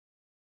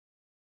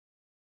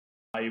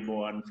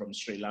Ayubowan from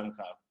Sri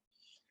Lanka.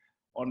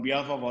 On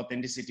behalf of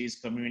Authenticity's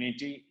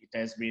community, it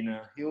has been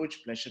a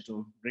huge pleasure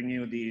to bring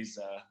you these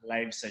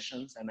live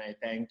sessions, and I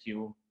thank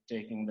you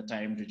taking the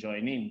time to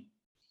join in.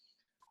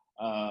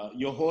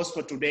 Your host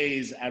for today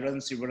is Aaron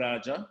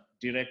Sivaraja,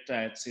 Director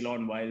at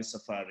Ceylon Wild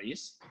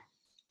Safaris.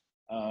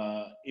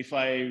 If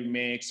I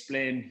may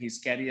explain his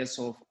career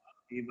so far,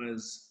 he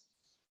was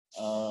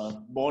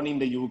born in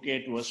the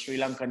UK to a Sri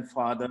Lankan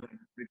father and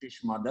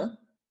British mother.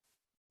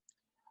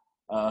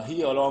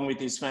 He, along with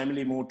his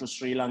family, moved to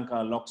Sri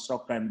Lanka lock,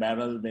 stock and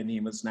barrel when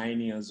he was 9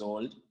 years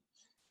old.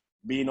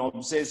 Being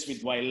obsessed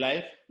with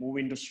wildlife,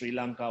 moving to Sri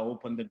Lanka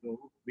opened the door,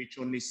 which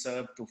only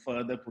served to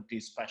further put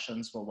his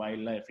passions for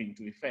wildlife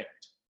into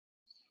effect.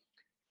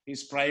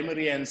 His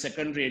primary and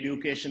secondary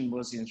education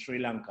was in Sri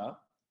Lanka.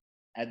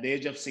 At the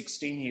age of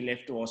 16, he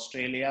left to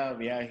Australia,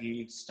 where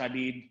he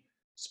studied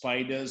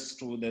spiders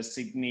through the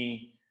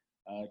Sydney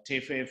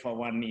TAFE for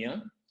 1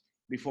 year,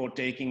 before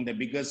taking the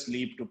biggest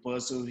leap to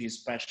pursue his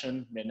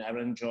passion when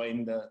Aaron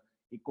joined the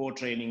eco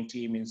training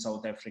team in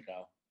South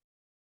Africa.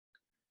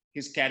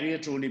 His career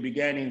truly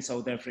began in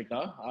South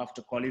Africa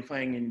after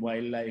qualifying in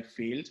wildlife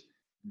field,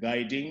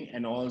 guiding,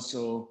 and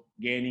also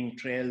gaining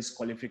trails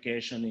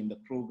qualification in the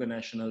Kruger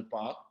National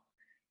Park.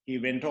 He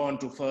went on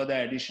to further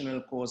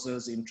additional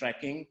courses in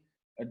tracking,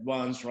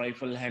 advanced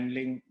rifle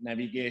handling,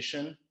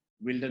 navigation,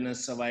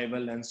 wilderness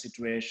survival, and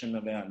situation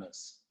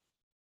awareness.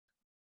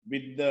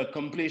 With the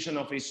completion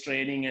of his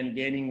training and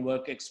gaining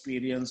work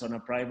experience on a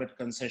private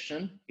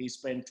concession, he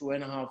spent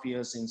 2.5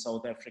 years in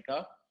South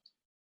Africa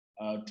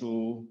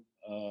to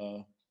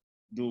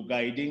do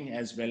guiding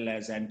as well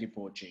as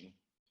anti-poaching.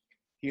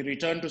 He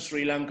returned to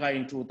Sri Lanka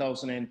in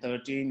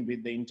 2013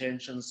 with the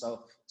intentions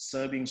of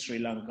serving Sri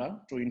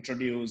Lanka to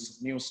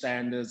introduce new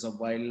standards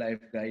of wildlife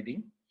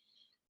guiding.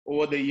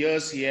 Over the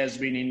years, he has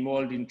been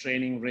involved in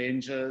training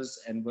rangers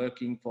and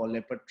working for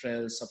Leopard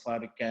Trail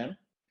Safari Camp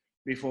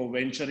before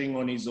venturing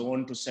on his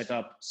own to set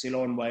up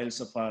Ceylon Wild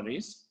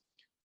Safaris,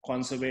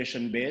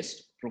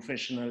 conservation-based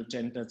professional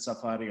tented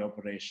safari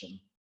operation.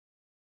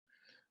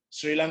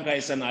 Sri Lanka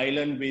is an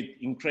island with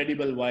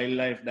incredible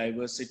wildlife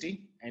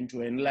diversity, and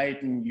to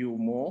enlighten you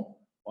more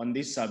on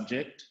this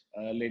subject,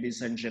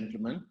 ladies and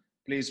gentlemen,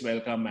 please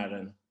welcome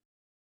Aaron.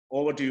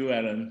 Over to you,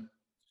 Aaron.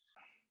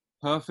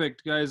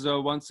 Perfect, guys.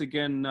 Once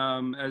again,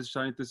 as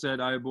Shanita said,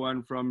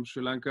 Ayubowan from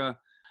Sri Lanka.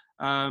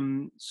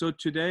 So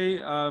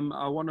today,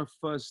 I want to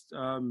first,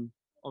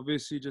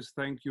 obviously, just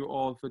thank you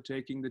all for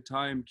taking the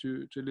time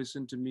to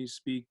listen to me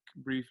speak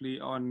briefly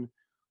on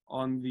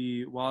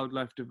the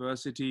wildlife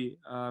diversity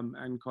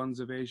and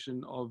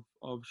conservation of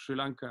Sri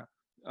Lanka.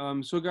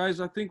 So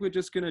guys, I think we're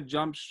just going to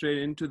jump straight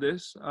into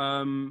this.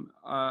 I'm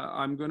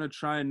going to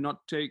try and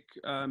not take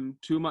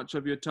too much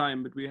of your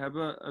time, but we have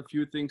a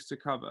few things to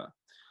cover.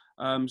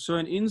 So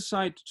an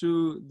insight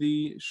to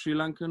the Sri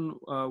Lankan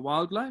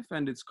wildlife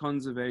and its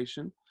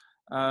conservation.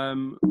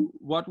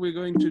 What we're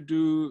going to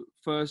do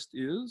first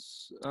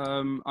is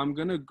I'm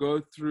going to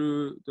go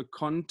through the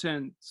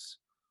contents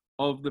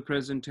of the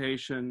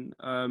presentation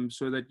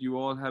so that you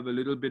all have a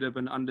little bit of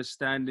an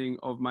understanding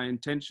of my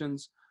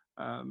intentions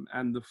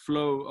and the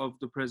flow of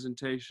the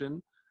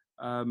presentation.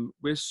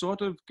 We're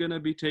sort of going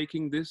to be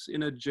taking this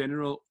in a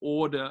general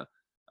order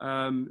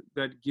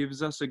that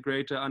gives us a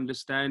greater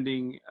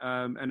understanding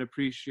and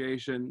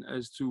appreciation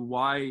as to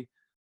why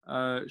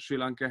Sri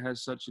Lanka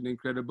has such an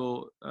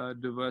incredible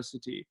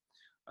diversity.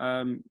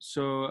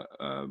 So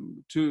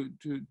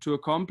to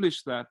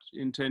accomplish that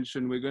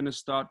intention, we're going to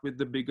start with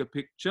the bigger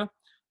picture,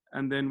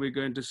 and then we're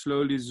going to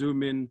slowly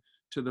zoom in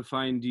to the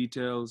fine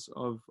details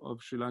of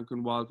Sri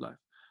Lankan wildlife.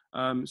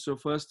 So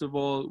first of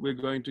all, we're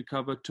going to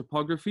cover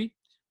topography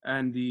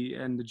and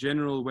the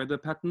general weather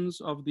patterns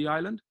of the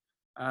island.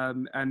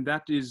 And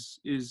that is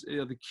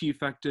the key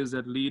factors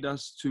that lead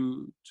us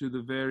to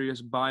the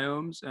various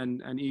biomes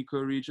and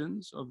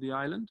ecoregions of the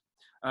island.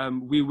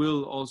 We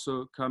will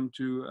also come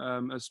to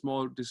a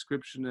small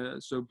description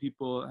so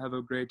people have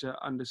a greater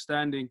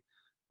understanding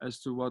as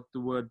to what the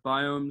word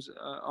biomes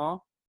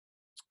are.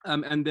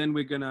 And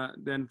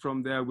then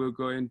from there, we'll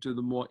go into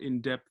the more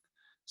in-depth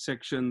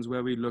sections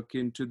where we look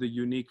into the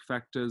unique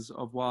factors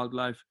of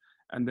wildlife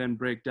and then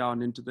break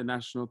down into the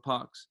national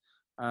parks.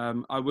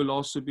 I will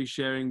also be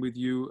sharing with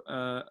you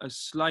a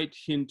slight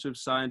hint of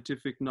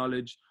scientific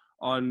knowledge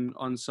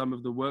on some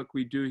of the work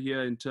we do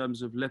here in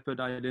terms of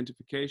leopard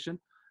identification.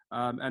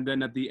 And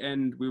then at the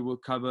end, we will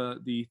cover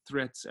the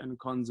threats and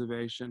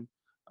conservation,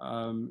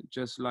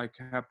 just like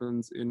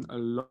happens in a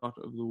lot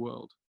of the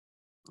world.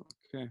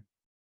 Okay.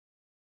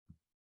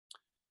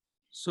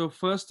 So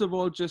first of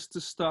all, just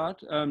to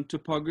start,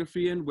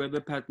 topography and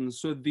weather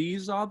patterns. So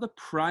these are the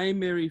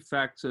primary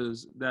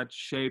factors that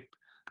shape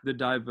the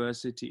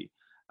diversity.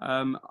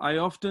 I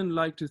often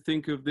like to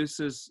think of this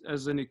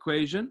as an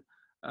equation.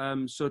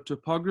 So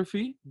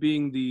topography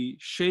being the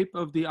shape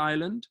of the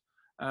island,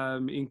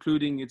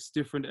 including its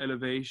different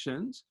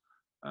elevations.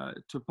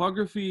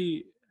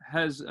 Topography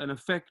has an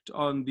effect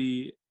on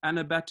the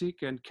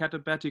anabatic and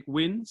katabatic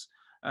winds,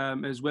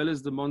 as well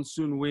as the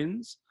monsoon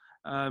winds.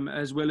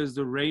 as well as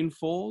the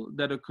rainfall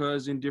that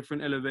occurs in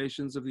different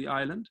elevations of the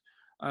island.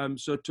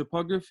 So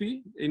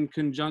topography in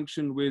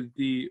conjunction with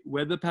the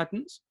weather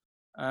patterns,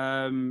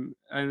 and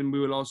we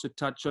will also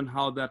touch on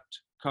how that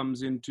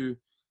comes into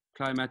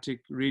climatic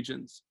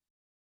regions.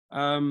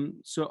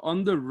 So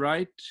on the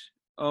right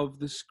of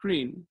the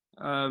screen,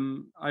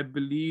 I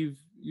believe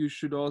you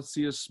should all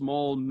see a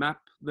small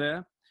map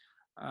there.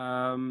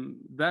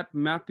 That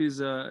map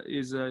is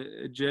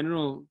a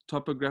general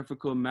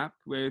topographical map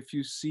where if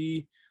you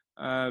see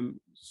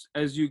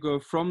as you go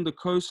from the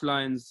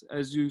coastlines,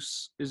 as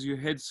you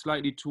head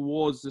slightly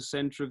towards the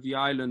center of the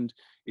island,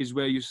 is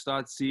where you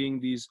start seeing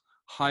these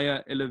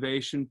higher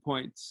elevation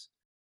points.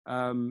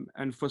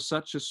 And for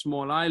such a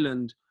small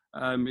island,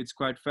 it's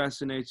quite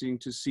fascinating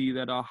to see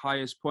that our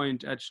highest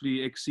point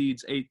actually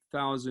exceeds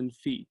 8,000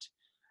 feet.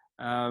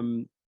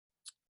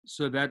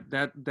 So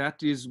that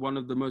is one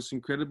of the most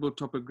incredible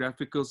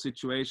topographical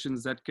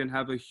situations that can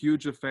have a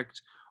huge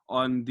effect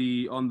on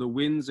the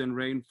winds and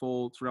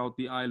rainfall throughout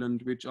the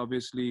island, which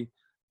obviously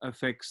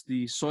affects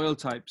the soil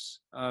types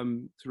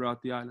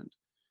throughout the island.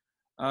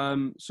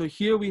 So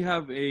here we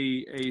have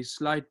a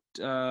slight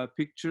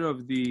picture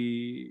of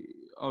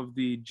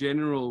the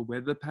general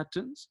weather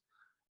patterns.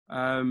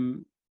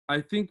 I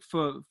think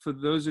for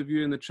those of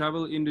you in the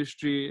travel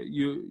industry,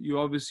 you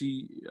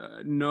obviously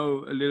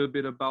know a little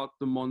bit about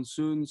the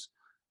monsoons,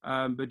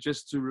 but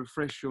just to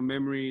refresh your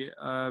memory,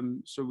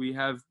 so we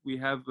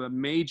have a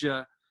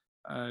major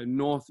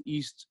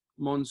northeast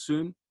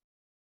monsoon,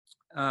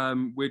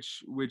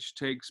 which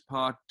takes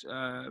part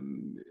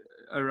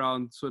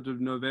around sort of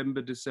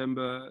November,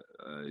 December,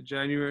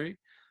 January,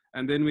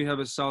 and then we have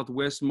a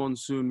southwest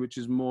monsoon, which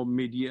is more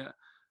mid-year.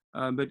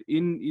 But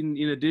in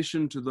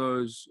addition to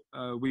those,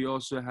 we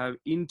also have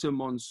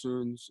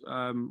intermonsoons,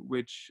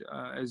 which,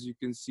 as you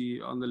can see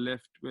on the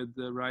left where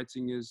the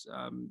writing is,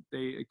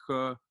 they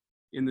occur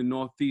in the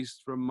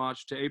northeast from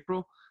March to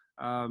April,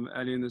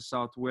 and in the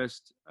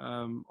southwest,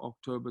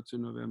 October to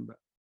November.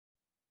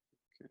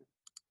 Okay.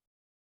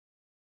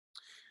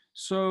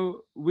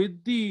 So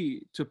with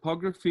the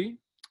topography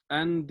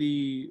and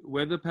the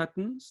weather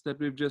patterns that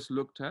we've just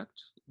looked at,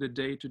 the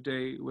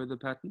day-to-day weather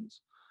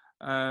patterns,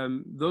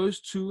 those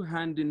two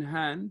hand in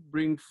hand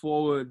bring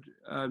forward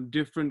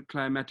different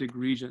climatic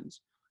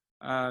regions.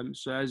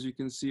 So as you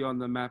can see on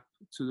the map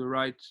to the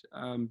right,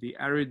 the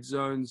arid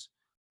zones,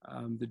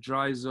 the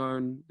dry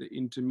zone, the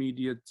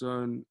intermediate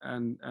zone,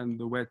 and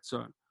the wet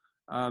zone.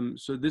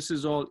 So this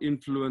is all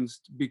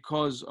influenced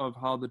because of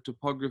how the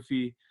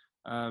topography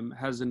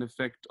has an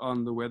effect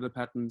on the weather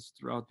patterns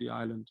throughout the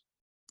island.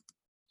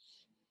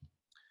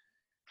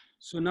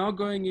 So now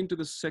going into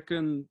the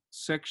second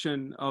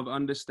section of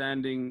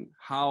understanding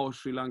how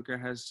Sri Lanka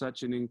has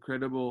such an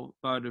incredible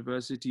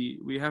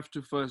biodiversity, we have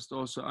to first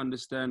also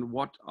understand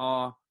what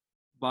are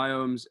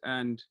biomes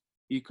and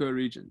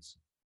ecoregions.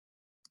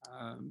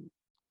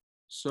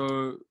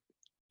 So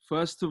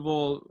first of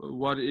all,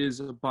 what is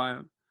a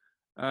biome?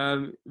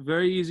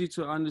 Very easy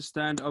to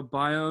understand. A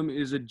biome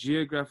is a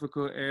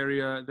geographical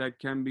area that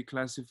can be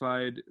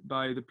classified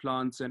by the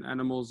plants and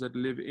animals that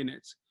live in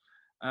it.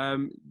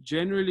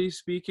 Generally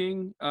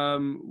speaking,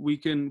 we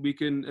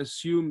can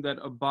assume that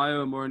a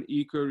biome or an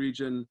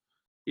ecoregion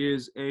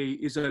is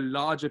a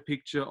larger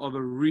picture of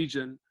a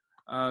region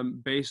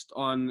based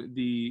on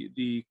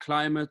the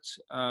climate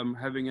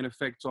having an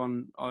effect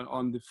on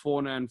the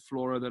fauna and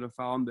flora that are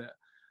found there.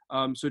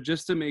 So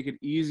just to make it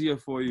easier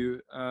for you,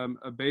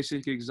 a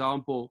basic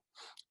example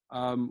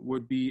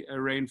would be a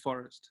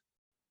rainforest.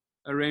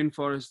 A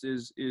rainforest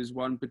is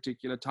one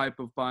particular type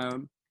of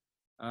biome.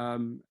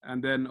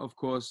 And then, of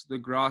course, the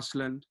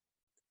grassland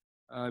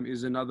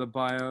is another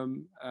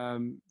biome.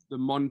 The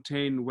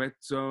montane wet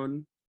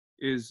zone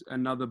is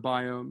another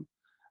biome.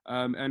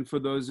 And for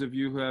those of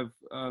you who have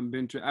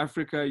been to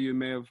Africa, you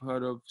may have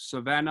heard of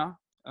savanna,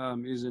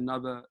 is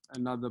another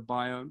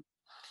biome.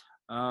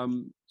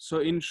 So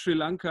in Sri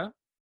Lanka,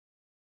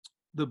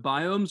 the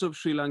biomes of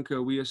Sri Lanka,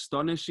 we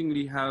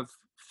astonishingly have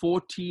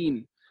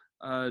 14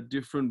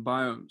 different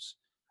biomes.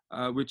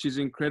 Which is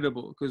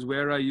incredible, because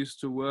where I used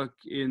to work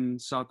in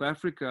South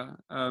Africa,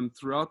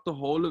 throughout the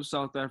whole of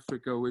South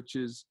Africa, which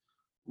is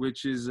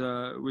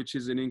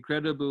an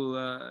incredible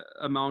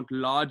amount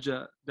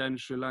larger than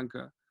Sri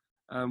Lanka,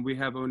 we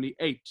have only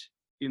 8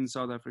 in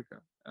South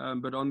Africa.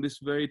 But on this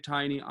very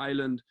tiny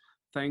island,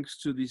 thanks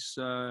to these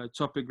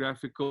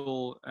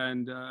topographical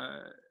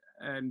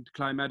and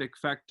climatic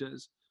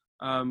factors,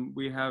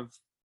 we have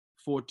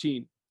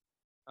 14.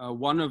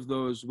 One of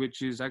those,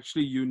 which is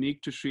actually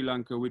unique to Sri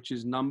Lanka, which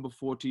is number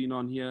 14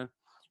 on here,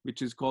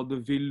 which is called the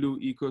Villu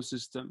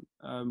ecosystem,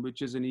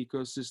 which is an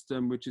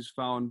ecosystem which is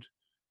found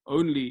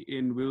only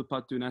in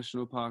Wilpattu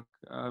National Park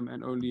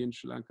and only in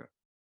Sri Lanka.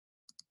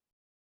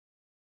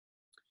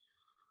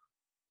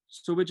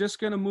 So we're just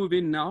going to move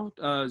in now,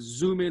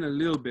 zoom in a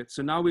little bit.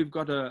 So now we've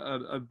got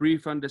a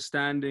brief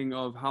understanding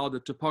of how the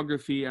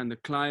topography and the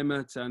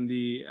climate and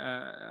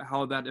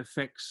how that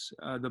affects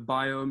the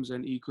biomes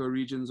and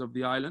ecoregions of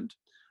the island.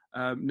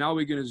 Now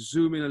we're going to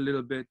zoom in a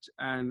little bit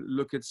and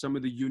look at some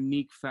of the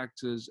unique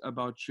factors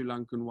about Sri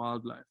Lankan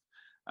wildlife.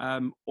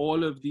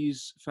 All of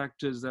these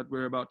factors that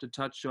we're about to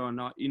touch on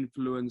are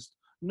influenced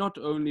not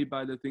only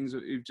by the things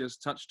that we've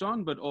just touched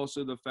on, but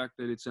also the fact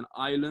that it's an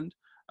island.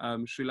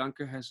 Sri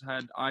Lanka has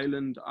had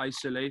island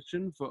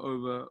isolation for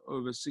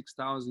over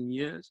 6,000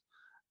 years.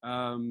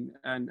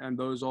 And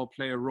those all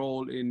play a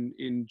role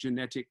in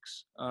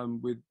genetics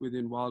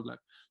within wildlife.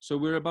 So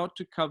we're about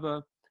to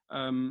cover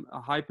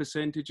high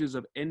percentages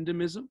of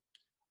endemism,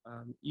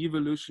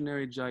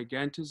 evolutionary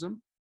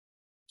gigantism,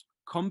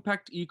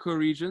 compact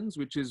ecoregions,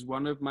 which is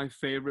one of my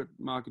favorite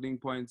marketing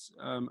points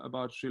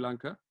about Sri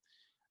Lanka,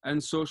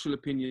 and social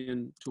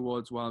opinion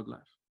towards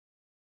wildlife.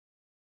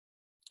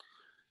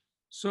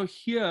 So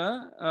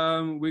here,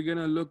 we're going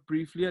to look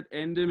briefly at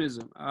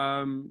endemism.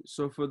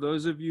 So for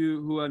those of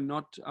you who are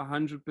not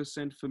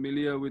 100%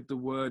 familiar with the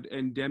word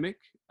endemic,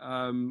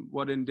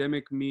 what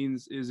endemic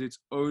means is it's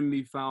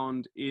only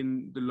found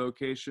in the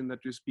location that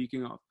you're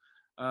speaking of.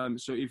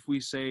 So if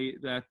we say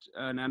that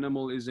an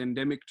animal is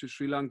endemic to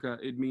Sri Lanka,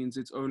 it means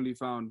it's only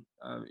found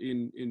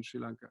in Sri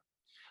Lanka.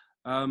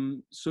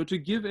 So to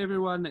give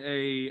everyone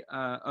a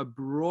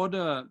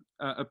broader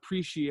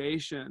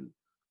appreciation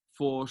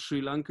for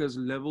Sri Lanka's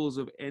levels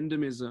of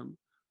endemism,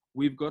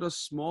 we've got a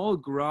small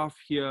graph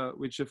here,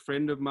 which a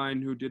friend of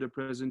mine who did a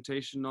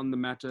presentation on the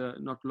matter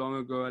not long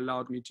ago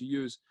allowed me to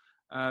use.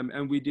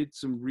 And we did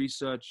some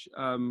research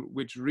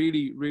which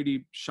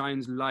really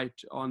shines light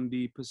on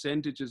the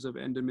percentages of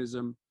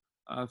endemism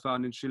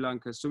found in Sri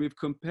Lanka. So we've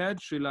compared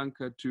Sri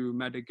Lanka to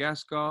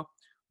Madagascar,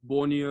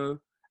 Borneo,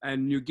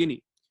 and New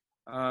Guinea,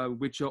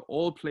 which are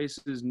all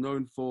places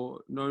known for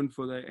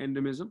their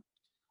endemism.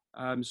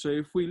 So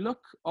if we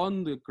look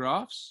on the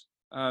graphs,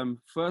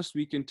 first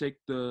we can take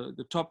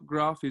the top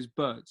graph is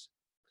birds.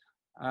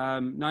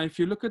 Now, if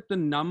you look at the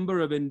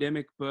number of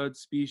endemic bird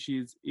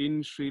species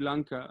in Sri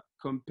Lanka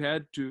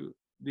compared to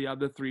the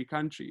other three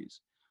countries,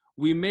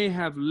 we may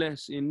have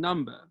less in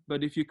number,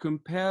 but if you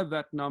compare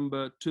that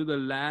number to the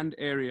land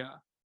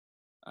area,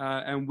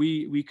 and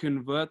we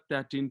convert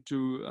that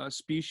into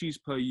species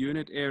per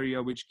unit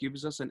area, which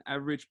gives us an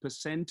average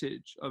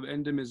percentage of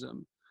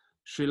endemism,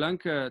 Sri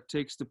Lanka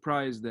takes the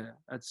prize there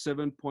at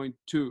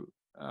 7.2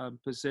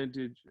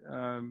 percentage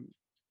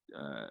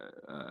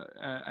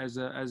as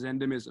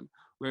endemism,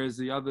 whereas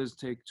the others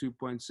take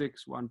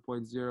 2.6,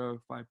 1.0,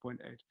 5.8.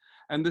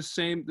 And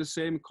the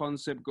same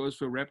concept goes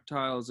for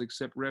reptiles,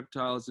 except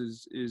reptiles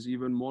is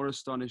even more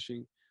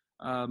astonishing,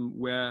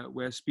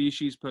 where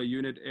species per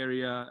unit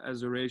area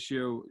as a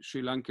ratio,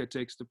 Sri Lanka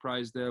takes the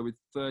prize there with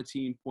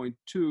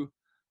 13.2,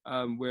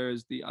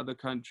 whereas the other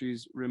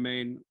countries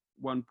remain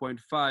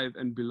 1.5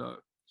 and below.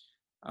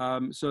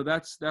 So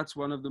that's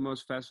one of the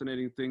most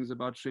fascinating things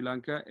about Sri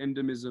Lanka.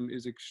 Endemism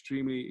is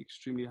extremely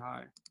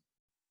high.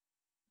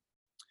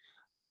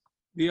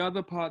 The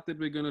other part that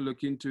we're going to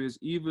look into is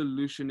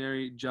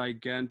evolutionary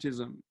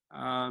gigantism.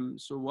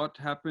 So what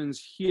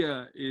happens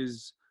here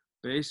is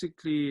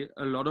basically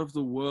a lot of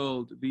the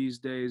world these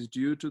days,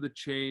 due to the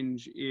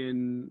change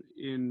in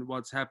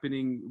what's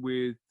happening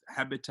with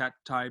habitat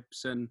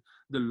types and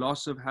the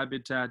loss of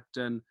habitat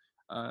and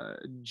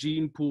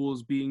gene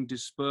pools being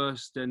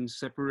dispersed and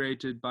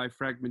separated by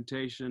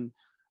fragmentation,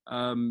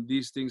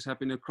 these things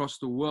happen across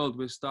the world.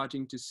 We're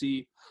starting to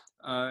see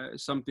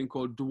something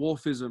called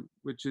dwarfism,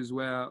 which is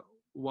where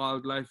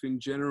wildlife in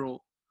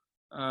general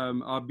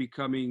are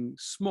becoming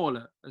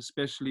smaller,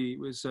 especially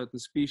with certain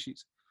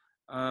species.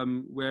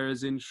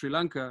 Whereas in Sri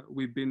Lanka,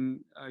 we've been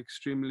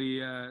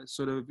extremely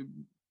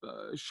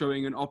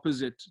showing an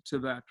opposite to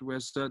that, where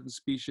certain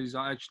species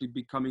are actually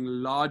becoming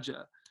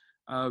larger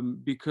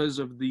because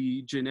of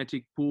the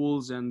genetic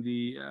pools and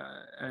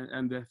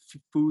the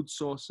food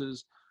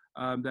sources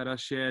that are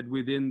shared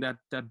within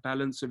that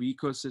balance of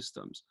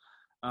ecosystems.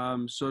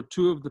 So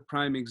two of the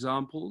prime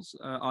examples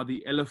are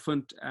the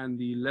elephant and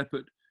the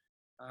leopard.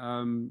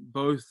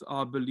 Both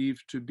are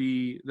believed to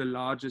be the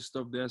largest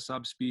of their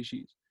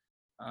subspecies.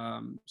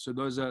 So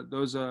those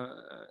are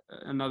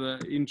another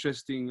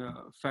interesting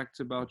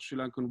fact about Sri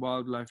Lankan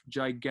wildlife: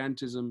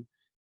 gigantism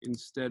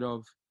instead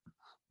of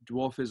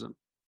dwarfism.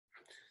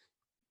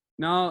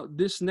 Now,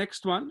 this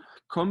next one,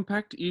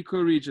 compact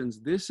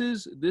ecoregions. This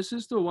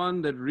is the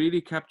one that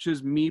really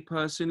captures me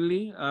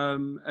personally,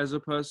 as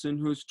a person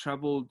who's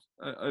traveled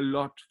a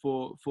lot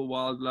for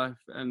wildlife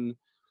and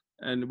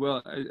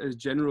well, as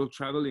general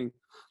traveling.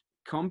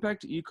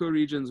 Compact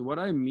ecoregions, what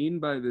I mean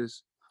by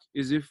this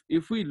is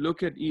if we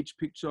look at each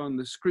picture on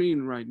the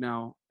screen right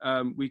now,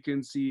 we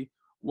can see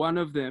one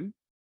of them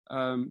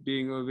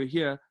being over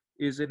here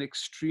is an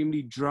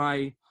extremely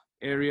dry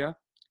area.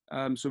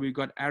 So we've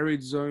got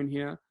arid zone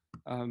here.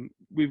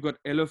 We've got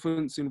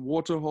elephants in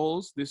water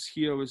holes. This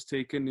here was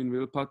taken in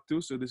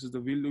Vilpattu, so this is the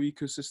Villu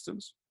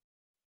ecosystems.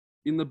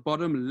 In the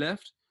bottom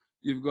left,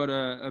 you've got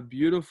a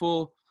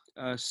beautiful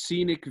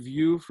scenic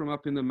view from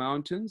up in the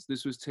mountains.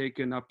 This was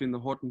taken up in the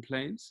Horton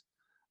Plains.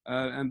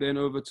 And then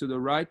over to the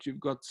right, you've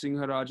got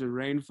Singharaja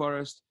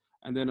rainforest,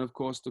 and then of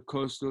course the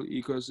coastal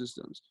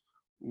ecosystems.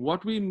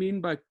 What we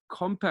mean by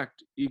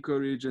compact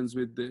ecoregions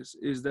with this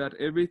is that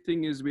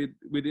everything is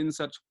within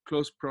such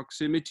close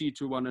proximity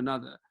to one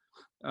another.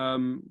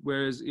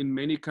 Whereas in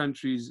many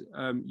countries,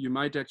 you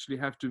might actually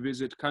have to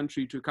visit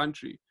country to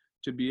country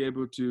to be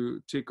able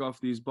to tick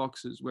off these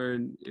boxes,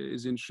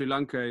 whereas in Sri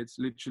Lanka, it's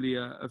literally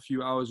a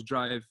few hours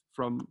drive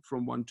from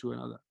one to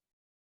another.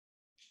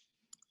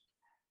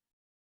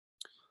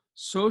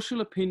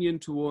 Social opinion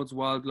towards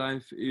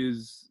wildlife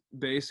is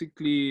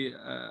basically,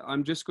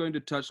 I'm just going to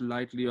touch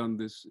lightly on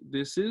this.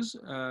 This is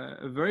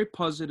a very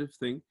positive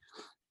thing,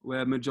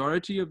 where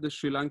majority of the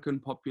Sri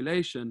Lankan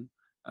population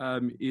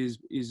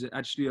is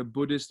actually a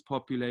Buddhist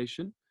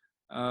population.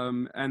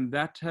 And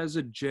that has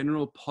a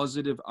general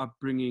positive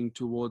upbringing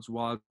towards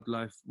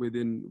wildlife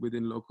within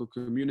local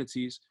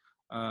communities,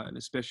 and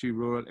especially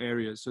rural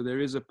areas. So there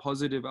is a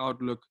positive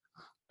outlook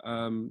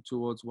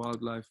towards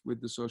wildlife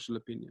with the social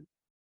opinion.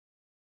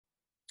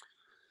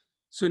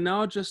 So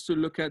now just to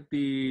look at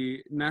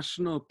the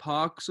national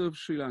parks of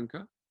Sri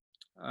Lanka.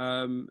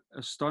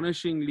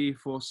 Astonishingly,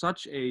 for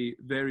such a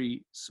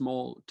very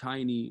small,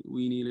 tiny,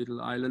 weeny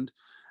little island,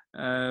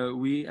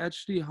 we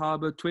actually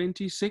harbor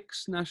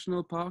 26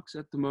 national parks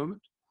at the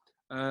moment.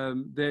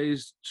 There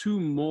is 2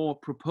 more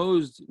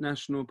proposed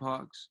national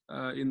parks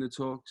in the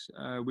talks,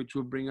 which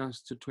will bring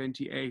us to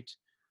 28.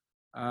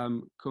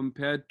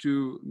 Compared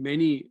to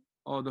many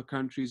other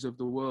countries of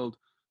the world,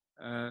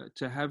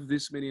 to have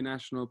this many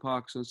national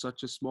parks on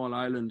such a small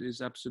island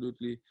is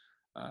absolutely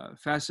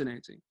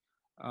fascinating.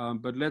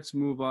 But let's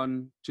move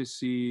on to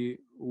see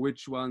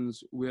which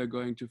ones we're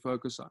going to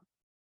focus on.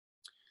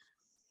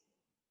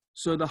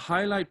 So the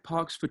highlight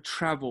parks for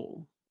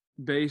travel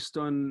based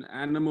on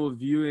animal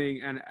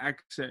viewing and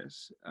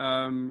access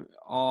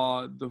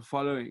are the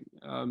following.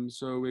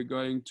 So we're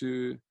going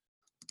to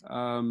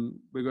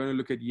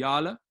look at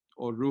Yala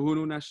or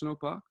Ruhunu National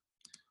Park.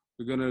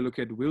 We're going to look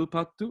at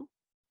Wilpattu.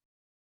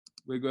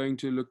 We're going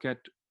to look at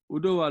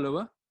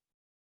Udawalawa,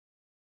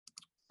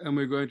 and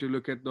we're going to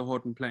look at the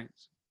Horton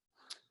Plains.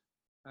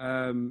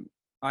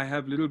 I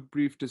have little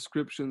brief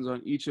descriptions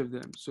on each of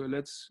them, so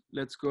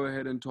let's go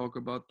ahead and talk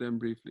about them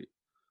briefly.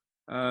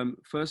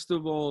 First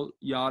of all,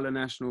 Yala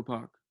National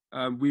Park.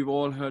 We've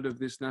all heard of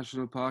this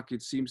national park.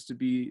 It seems to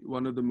be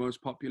one of the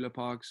most popular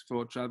parks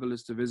for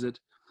travelers to visit.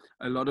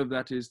 A lot of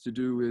that is to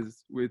do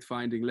with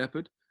finding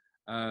leopard.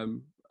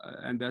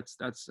 And that's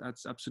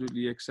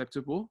absolutely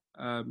acceptable.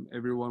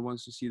 Everyone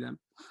wants to see them.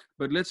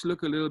 But let's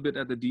look a little bit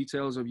at the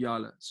details of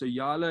Yala. So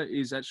Yala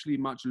is actually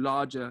much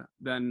larger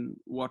than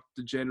what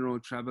the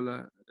general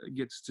traveler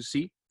gets to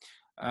see.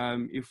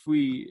 I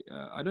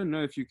don't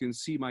know if you can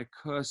see my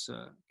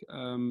cursor,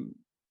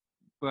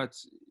 but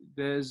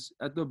there's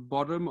at the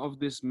bottom of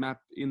this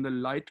map in the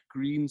light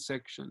green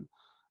section,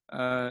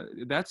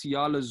 that's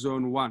Yala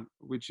Zone 1,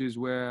 which is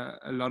where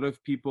a lot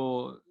of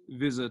people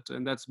visit.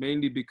 And that's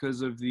mainly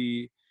because of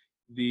the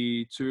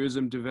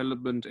tourism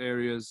development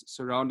areas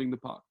surrounding the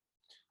park.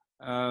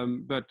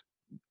 But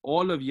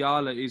all of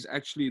Yala is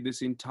actually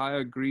this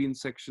entire green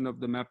section of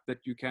the map that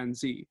you can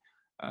see.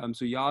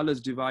 So Yala is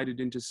divided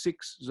into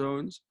 6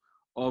 zones,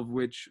 of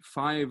which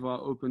 5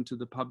 are open to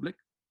the public.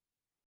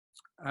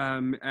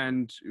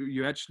 And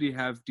you actually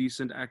have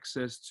decent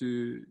access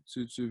to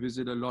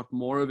visit a lot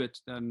more of it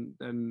than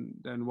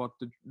what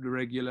the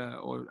regular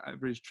or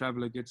average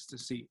traveler gets to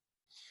see.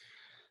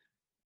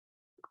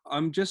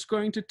 I'm just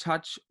going to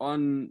touch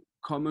on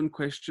common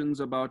questions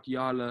about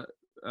Yala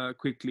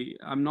quickly.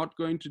 I'm not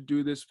going to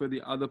do this for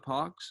the other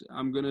parks.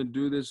 I'm going to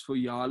do this for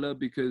Yala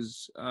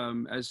because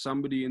as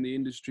somebody in the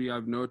industry,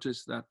 I've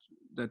noticed that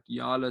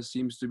Yala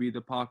seems to be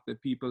the park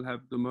that people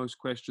have the most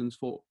questions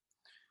for.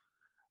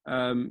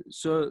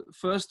 So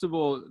first of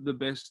all, the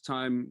best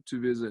time to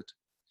visit.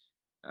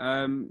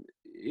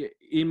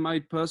 In my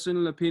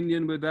personal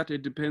opinion with that,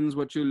 it depends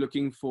what you're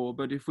looking for.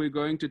 But if we're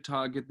going to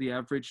target the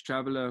average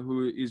traveler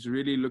who is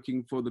really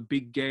looking for the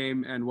big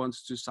game and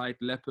wants to sight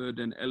leopard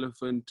and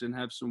elephant and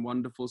have some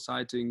wonderful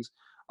sightings,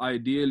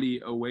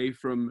 ideally away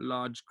from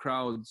large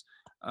crowds,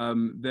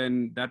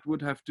 then that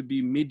would have to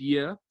be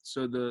mid-year.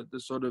 So the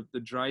sort of the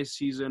dry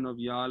season of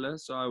Yala.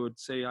 So I would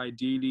say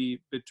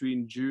ideally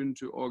between June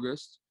to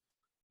August.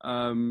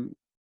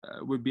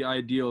 Would be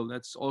ideal.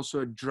 That's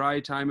also a dry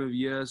time of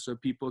year, so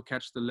people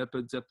catch the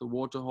leopards at the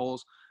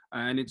waterholes,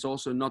 and it's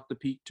also not the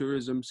peak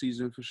tourism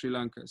season for Sri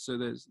Lanka, so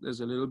there's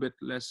a little bit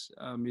less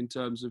in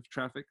terms of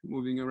traffic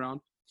moving around.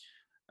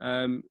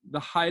 The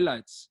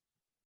highlights.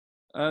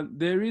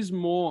 There is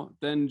more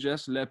than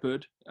just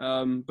leopard,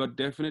 but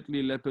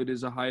definitely leopard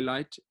is a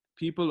highlight.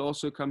 People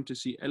also come to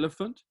see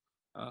elephant,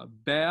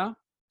 bear,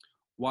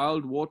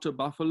 wild water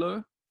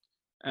buffalo,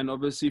 and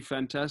obviously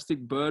fantastic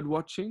bird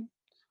watching.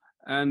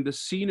 And the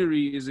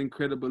scenery is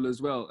incredible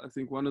as well. I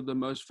think one of the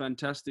most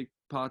fantastic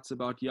parts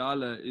about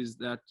Yala is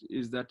that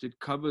it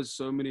covers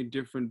so many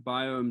different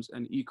biomes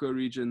and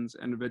ecoregions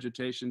and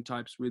vegetation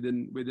types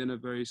within a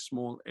very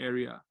small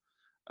area.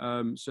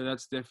 So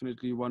that's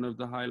definitely one of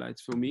the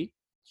highlights for me.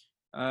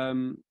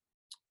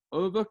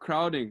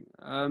 Overcrowding.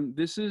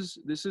 This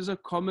is a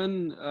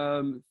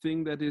common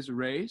thing that is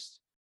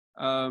raised,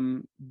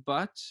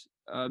 but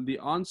the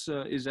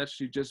answer is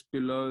actually just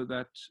below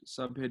that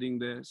subheading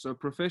there. So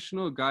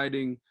professional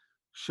guiding,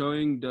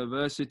 showing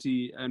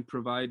diversity and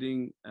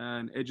providing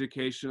an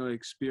educational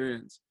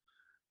experience.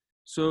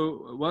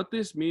 So what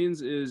this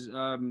means is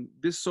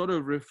this sort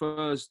of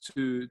refers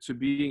to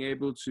being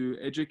able to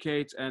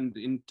educate and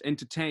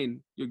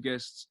entertain your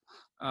guests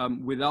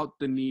without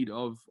the need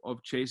of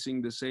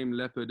chasing the same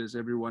leopard as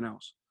everyone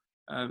else.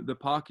 The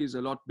park is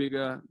a lot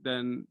bigger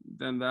than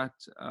that,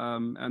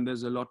 and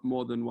there's a lot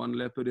more than one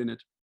leopard in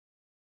it.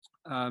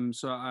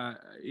 So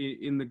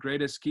in the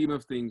greater scheme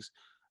of things,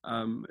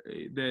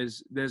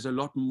 there's a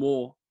lot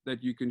more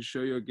that you can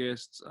show your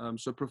guests.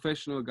 So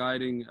professional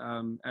guiding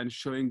and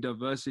showing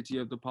diversity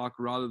of the park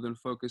rather than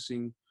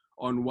focusing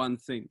on one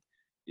thing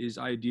is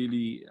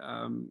ideally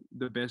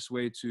the best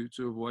way to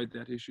avoid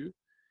that issue.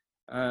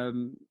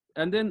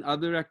 And then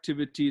other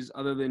activities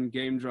other than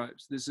game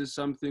drives. This is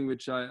something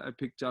which I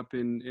picked up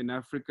in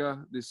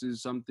Africa. This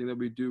is something that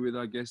we do with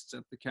our guests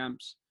at the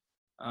camps.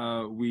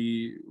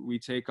 We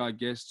take our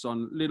guests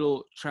on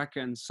little track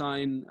and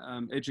sign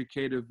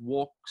educative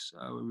walks.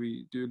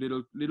 We do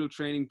little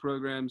training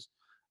programs.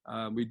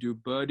 We do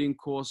birding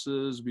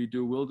courses. We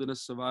do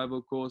wilderness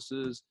survival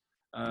courses.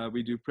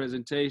 We do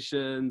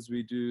presentations.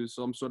 We do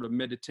some sort of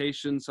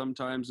meditation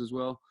sometimes as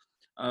well.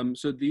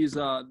 So these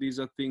are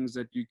things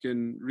that you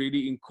can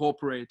really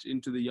incorporate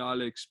into the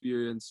Yala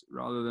experience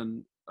rather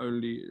than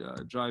only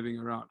driving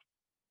around.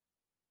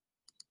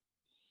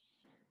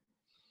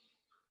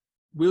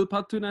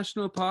 Wilpattu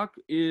National Park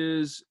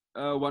is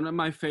one of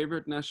my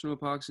favorite national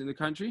parks in the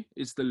country.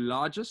 It's the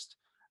largest.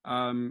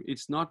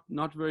 It's not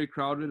very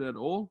crowded at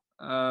all.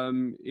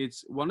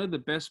 It's one of the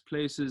best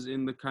places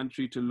in the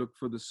country to look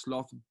for the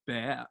sloth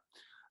bear.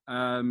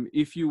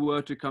 If you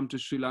were to come to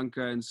Sri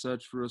Lanka and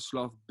search for a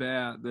sloth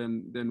bear,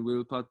 then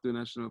Wilpattu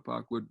National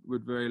Park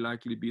would very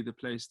likely be the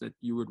place that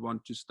you would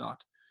want to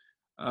start.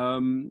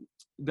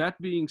 That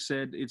being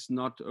said, it's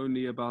not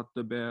only about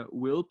the bear.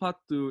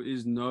 Wilpattu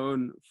is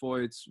known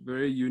for its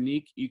very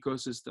unique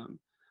ecosystem.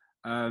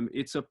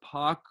 It's a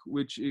park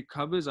which it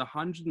covers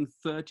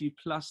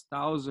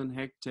 130,000+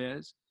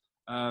 hectares,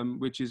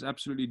 which is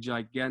absolutely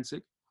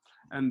gigantic.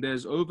 And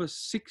there's over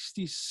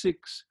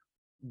 66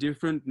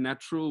 different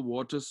natural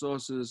water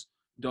sources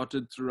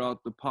dotted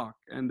throughout the park.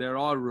 And there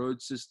are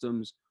road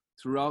systems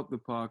throughout the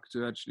park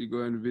to actually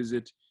go and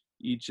visit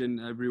each and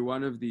every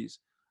one of these.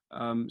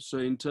 So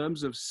in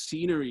terms of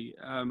scenery,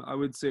 I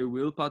would say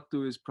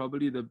Wilpattu is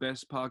probably the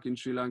best park in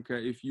Sri Lanka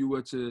if you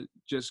were to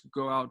just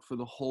go out for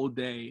the whole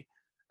day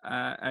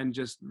and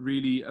just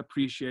really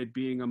appreciate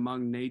being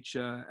among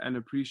nature and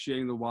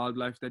appreciating the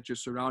wildlife that you're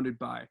surrounded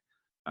by,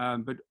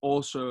 but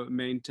also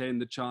maintain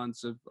the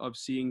chance of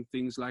seeing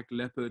things like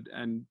leopard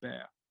and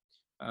bear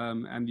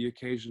and the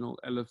occasional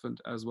elephant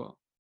as well.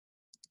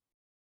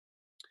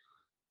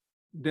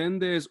 Then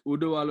there's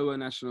Udawalawa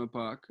National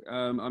Park.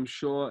 I'm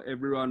sure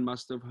everyone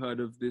must have heard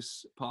of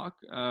this park.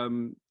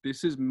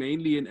 This is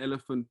mainly an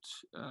elephant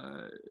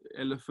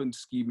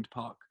schemed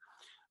park.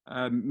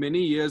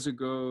 Many years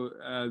ago,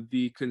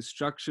 the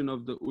construction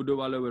of the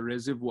Udawalawa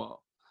Reservoir,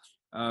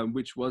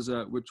 which was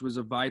a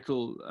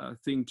vital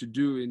thing to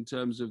do in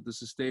terms of the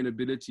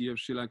sustainability of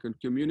Sri Lankan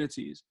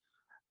communities.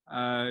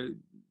 A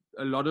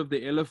lot of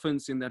the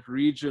elephants in that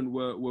region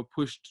were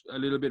pushed a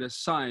little bit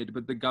aside,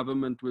 but the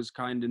government was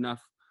kind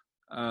enough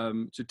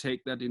to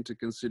take that into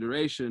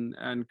consideration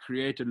and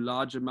create a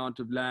large amount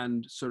of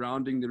land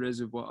surrounding the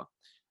reservoir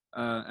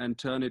and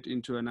turn it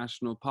into a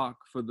national park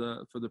for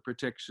the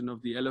protection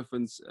of the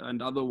elephants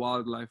and other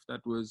wildlife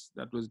that was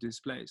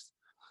displaced.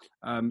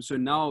 So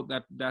now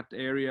that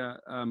area,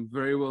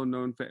 very well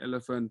known for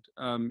elephant,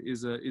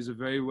 is a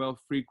very well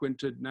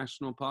frequented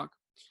national park.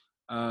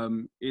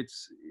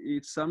 It's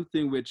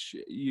something which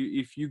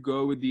if you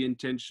go with the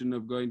intention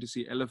of going to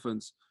see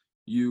elephants,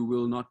 you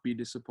will not be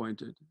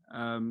disappointed.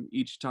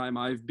 Each time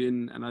I've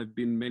been, and I've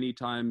been many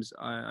times,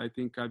 I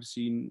think I've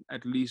seen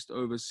at least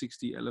over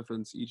 60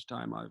 elephants each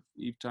time I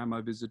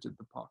visited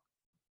the park.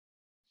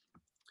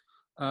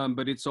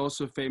 But it's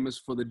also famous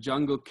for the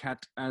jungle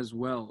cat as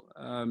well.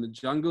 The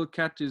jungle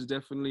cat is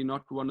definitely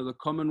not one of the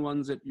common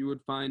ones that you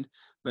would find,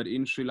 but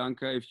in Sri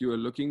Lanka, if you are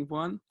looking for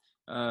one,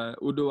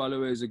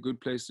 Udawalawa is a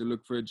good place to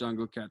look for a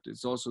jungle cat.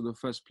 It's also the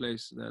first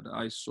place that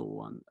I saw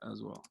one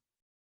as well.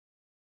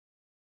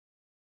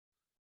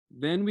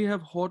 Then we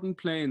have Horton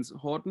Plains.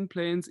 Horton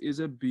Plains is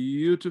a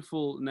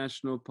beautiful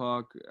national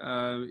park.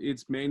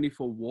 It's mainly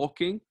for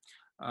walking.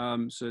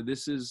 So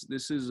this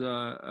is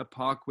a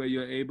park where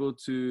you're able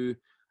to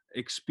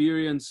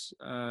experience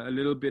a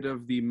little bit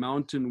of the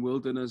mountain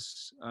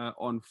wilderness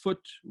on foot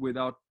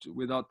without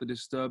the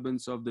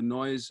disturbance of the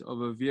noise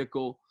of a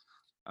vehicle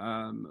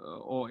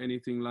or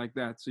anything like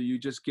that. So you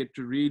just get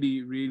to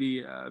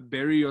really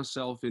bury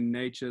yourself in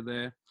nature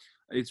there.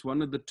 It's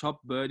one of the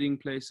top birding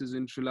places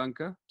in Sri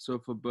Lanka. So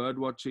for bird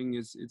watching,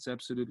 it's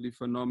absolutely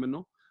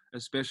phenomenal,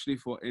 especially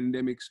for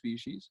endemic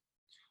species.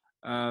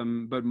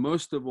 But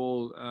most of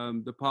all,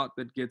 the part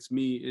that gets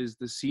me is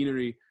the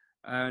scenery.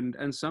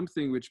 And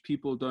something which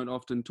people don't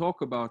often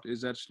talk about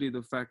is actually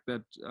the fact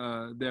that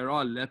there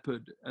are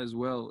leopard as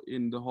well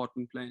in the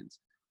Houghton Plains.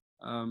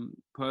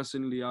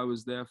 Personally, I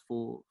was there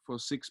for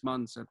 6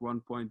 months at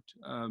one point,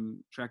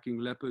 tracking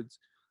leopards,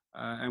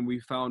 and we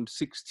found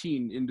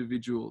 16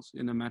 individuals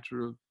in a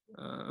matter of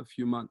a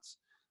few months.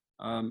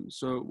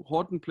 So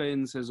Houghton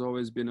Plains has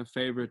always been a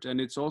favorite,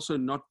 and it's also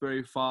not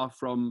very far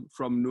from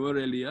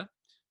Nuwara,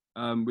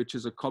 which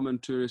is a common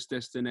tourist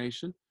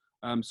destination.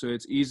 So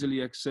it's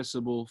easily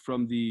accessible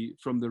from the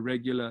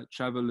regular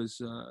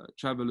travelers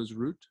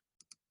route.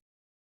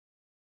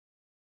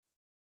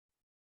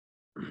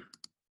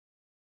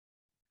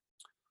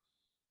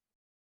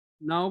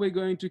 Now we're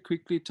going to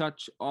quickly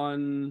touch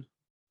on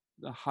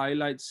the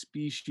highlight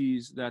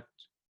species that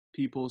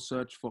people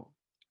search for.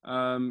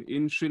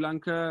 In Sri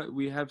Lanka,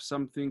 we have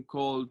something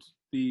called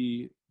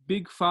the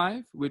Big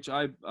Five, which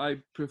I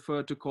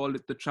prefer to call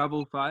it the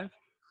Travel Five.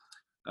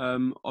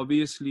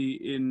 Obviously,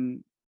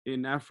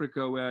 in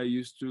Africa, where I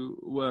used to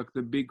work,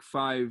 the Big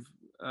Five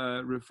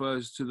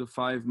refers to the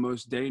 5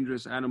 most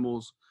dangerous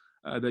animals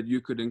that you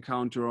could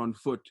encounter on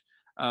foot.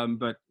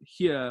 But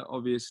here,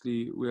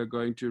 obviously, we are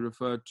going to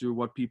refer to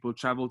what people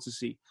travel to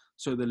see.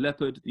 So the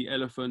leopard, the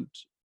elephant,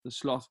 the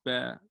sloth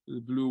bear,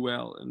 the blue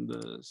whale, and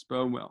the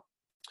sperm whale.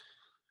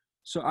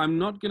 So I'm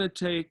not going to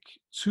take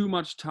too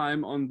much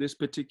time on this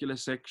particular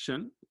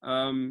section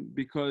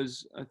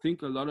because I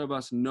think a lot of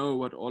us know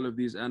what all of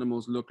these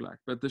animals look like.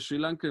 But the Sri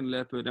Lankan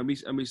leopard, and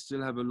we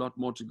still have a lot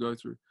more to go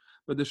through,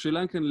 but the Sri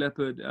Lankan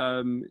leopard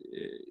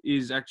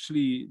is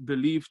actually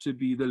believed to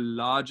be the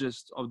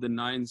largest of the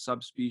 9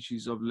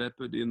 subspecies of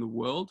leopard in the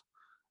world.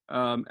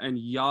 And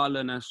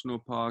Yala National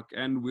Park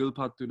and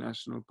Wilpattu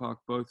National Park,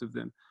 both of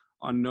them,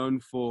 are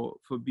known for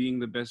being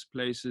the best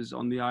places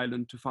on the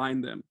island to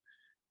find them.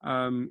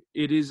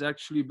 It is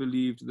actually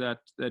believed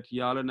that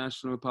Yala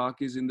National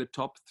Park is in the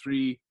top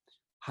 3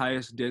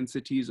 highest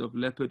densities of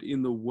leopard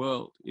in the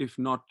world, if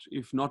not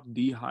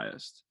the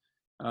highest.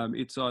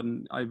 It's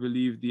on, I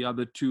believe, the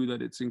other 2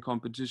 that it's in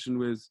competition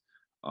with,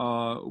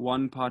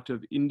 one part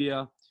of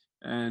India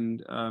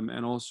and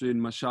also in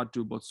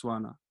Mashatu,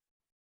 Botswana.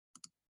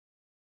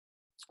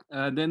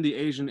 Then the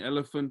Asian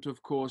elephant,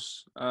 of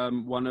course,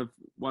 one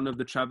of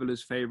the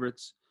travelers'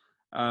 favorites.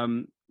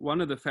 One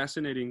of the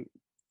fascinating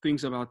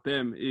things about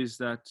them is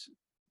that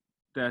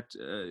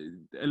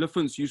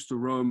elephants used to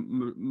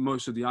roam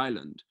most of the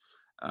island,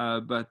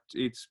 but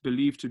it's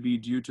believed to be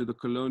due to the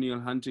colonial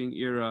hunting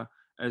era,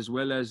 as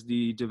well as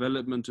the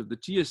development of the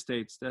tea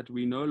estates, that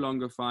we no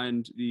longer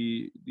find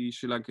the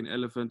Sri Lankan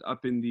elephant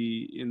up in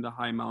the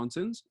high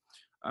mountains,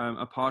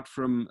 apart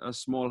from a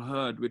small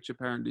herd which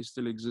apparently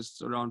still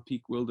exists around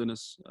Peak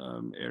Wilderness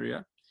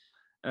area.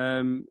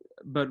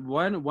 But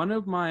one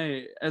of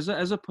my, as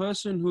a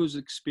person who's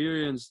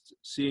experienced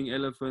seeing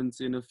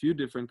elephants in a few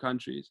different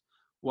countries,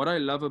 what I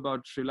love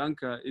about Sri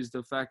Lanka is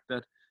the fact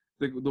that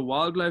the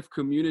wildlife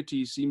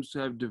community seems to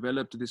have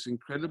developed this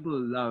incredible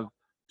love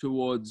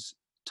towards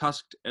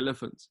tusked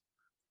elephants.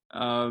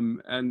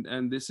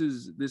 And this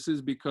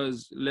is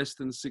because less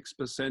than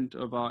 6%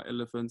 of our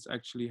elephants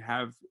actually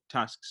have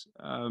tusks.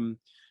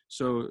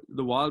 So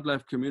the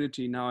wildlife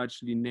community now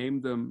actually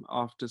named them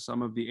after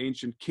some of the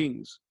ancient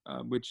kings,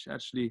 which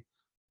actually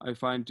I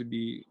find to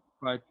be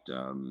quite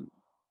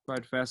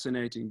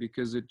fascinating,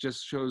 because it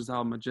just shows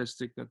how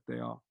majestic that they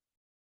are.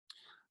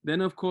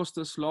 Then, of course,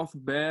 the sloth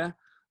bear.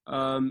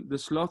 The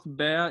sloth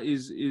bear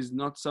is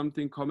not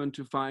something common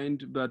to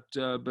find, but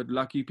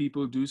lucky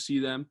people do see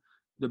them.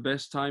 The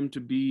best time to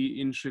be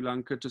in Sri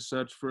Lanka to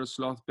search for a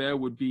sloth bear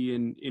would be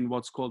in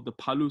what's called the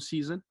Palu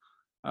season,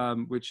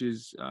 which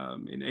is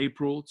in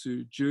April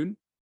to June.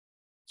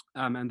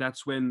 And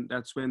that's when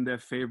their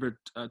favorite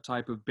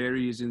type of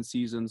berry is in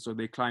season. So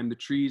they climb the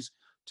trees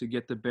to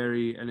get the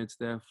berry, and it's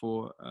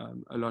therefore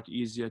a lot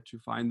easier to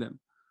find them.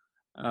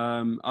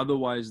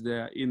 Otherwise,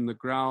 they're in the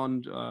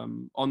ground,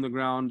 on the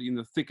ground, in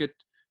the thicket,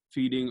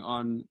 feeding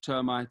on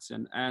termites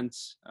and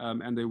ants,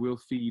 and they will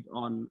feed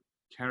on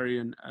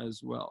carrion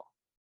as well.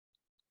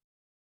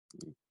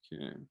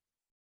 Okay.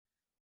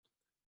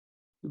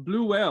 The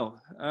blue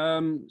whale.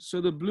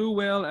 So the blue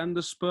whale and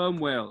the sperm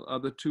whale are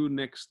the 2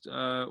 next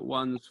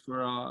ones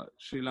for our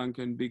Sri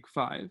Lankan Big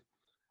Five.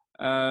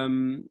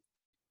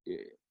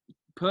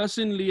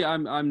 Personally,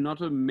 I'm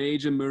not a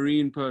major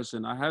marine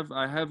person. I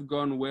have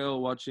gone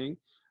whale watching,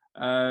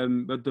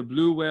 but the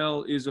blue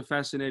whale is a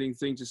fascinating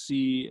thing to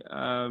see.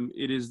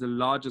 It is the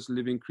largest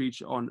living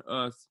creature on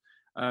Earth.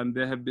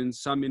 There have been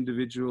some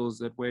individuals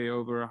that weigh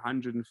over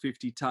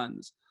 150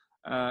 tons.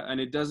 And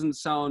it doesn't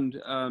sound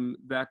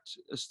that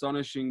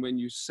astonishing when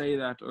you say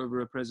that over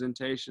a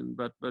presentation,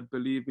 but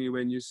believe me,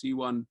 when you see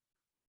one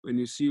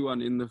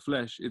in the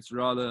flesh, it's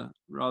rather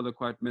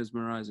quite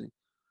mesmerizing.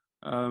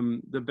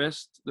 The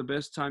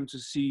best time to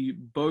see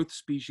both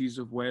species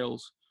of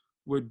whales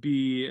would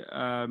be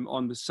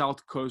on the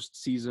south coast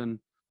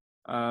season.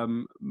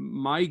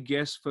 My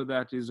guess for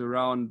that is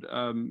around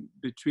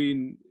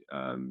between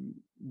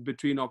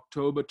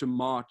October to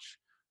March.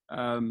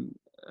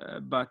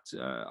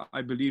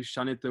 I believe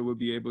Shanita will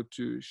be able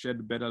to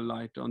shed better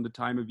light on the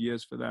time of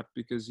years for that,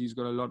 because he's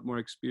got a lot more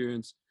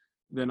experience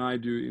than I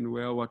do in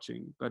whale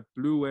watching. But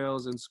blue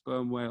whales and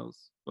sperm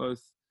whales,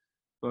 both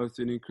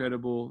an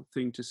incredible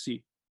thing to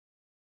see.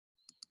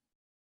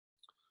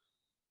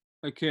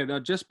 Okay, now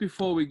just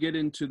before we get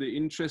into the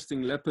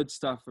interesting leopard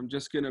stuff, I'm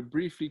just going to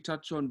briefly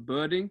touch on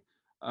birding.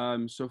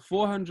 So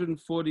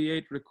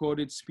 448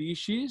 recorded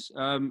species.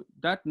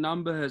 That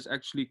number has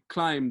actually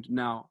climbed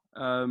now.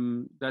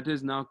 That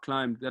has now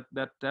climbed.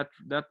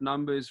 That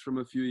number is from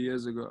a few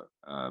years ago.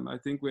 I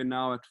think we're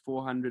now at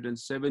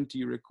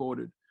 470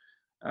 recorded,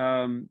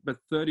 but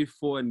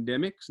 34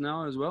 endemics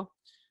now as well.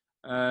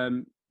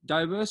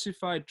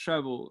 Diversified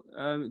travel.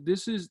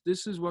 This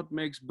is what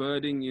makes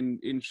birding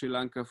in Sri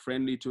Lanka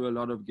friendly to a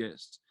lot of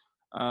guests,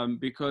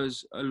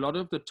 because a lot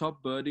of the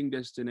top birding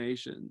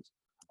destinations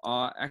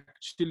are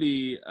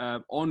actually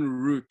en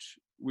route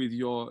with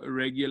your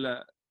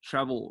regular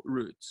travel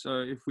route. So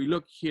if we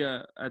look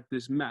here at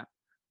this map,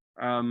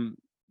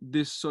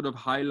 this sort of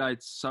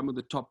highlights some of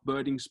the top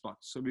birding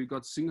spots. So we've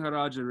got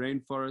Singharaja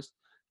Rainforest,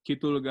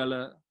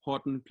 Kitulgala,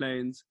 Horton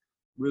Plains,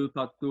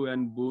 Wilpattu,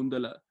 and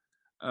Boondala.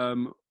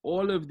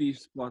 All of these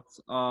spots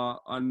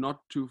are not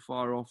too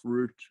far off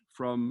route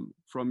from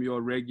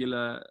your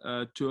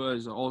regular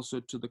tours, also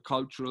to the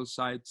cultural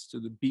sites, to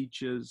the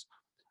beaches,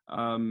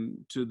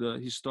 to the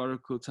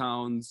historical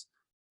towns,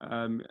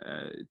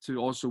 to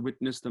also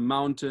witness the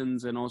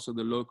mountains and also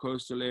the low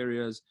coastal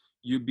areas.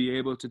 You'd be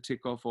able to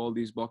tick off all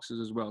these boxes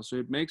as well. So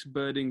it makes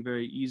birding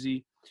very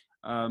easy.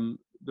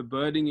 The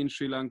birding in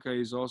Sri Lanka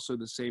is also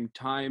the same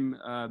time.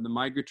 The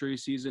migratory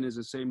season is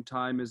the same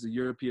time as the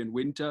European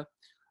winter.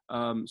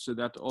 So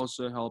that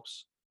also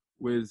helps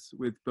with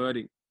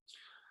birding.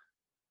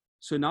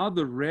 So now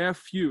the rare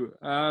few.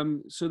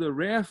 So the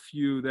rare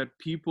few that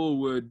people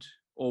would,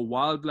 or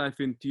wildlife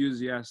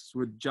enthusiasts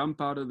would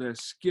jump out of their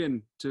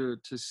skin to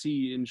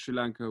see in Sri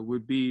Lanka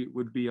would be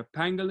a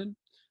pangolin,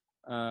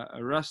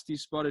 a rusty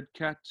spotted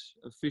cat,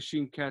 a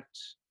fishing cat,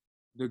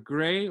 the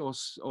gray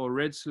or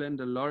red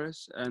slender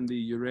loris, and the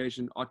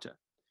Eurasian otter.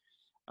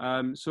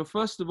 So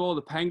first of all,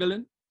 the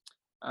pangolin.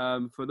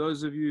 For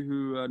those of you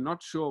who are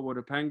not sure what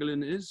a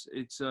pangolin is,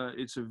 it's a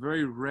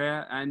very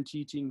rare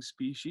ant-eating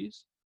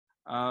species.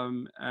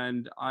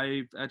 And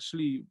I've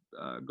actually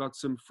got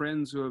some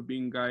friends who have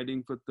been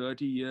guiding for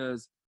 30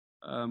 years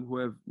who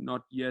have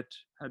not yet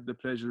had the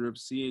pleasure of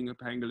seeing a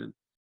pangolin.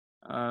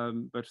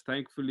 But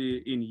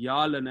thankfully in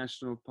Yala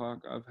National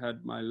Park, I've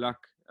had my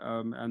luck.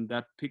 And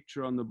that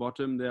picture on the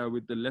bottom there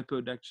with the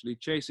leopard actually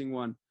chasing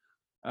one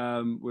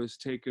was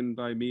taken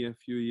by me a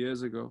few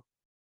years ago.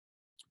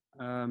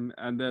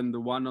 And then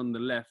the one on the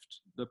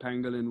left, the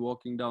pangolin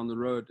walking down the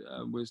road,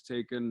 was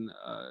taken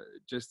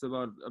just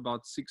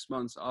about 6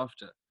 months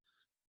after.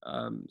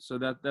 So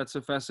that's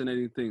a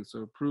fascinating thing.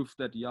 So proof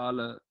that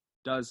Yala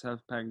does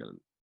have pangolin.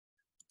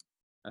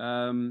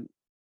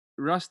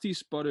 Rusty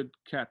spotted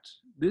cat.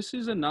 This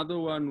is another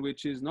one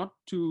which is not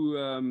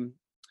too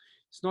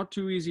it's not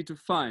too easy to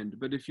find,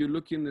 but if you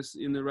look in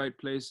the right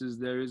places,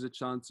 there is a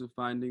chance of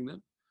finding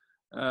them.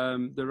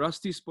 The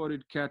rusty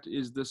spotted cat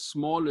is the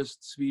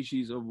smallest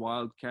species of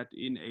wild cat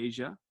in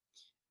Asia.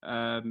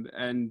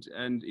 And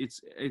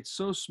it's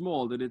so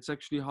small that it's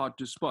actually hard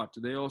to spot.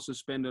 They also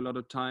spend a lot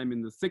of time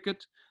in the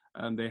thicket.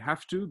 They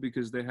have to,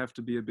 because they have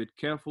to be a bit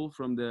careful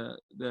from their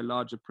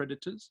larger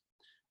predators.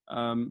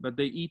 But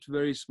they eat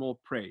very small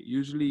prey,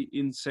 usually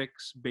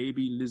insects,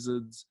 baby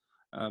lizards.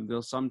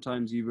 They'll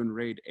sometimes even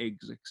raid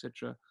eggs,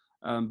 etc.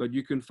 But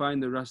you can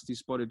find the rusty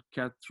spotted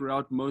cat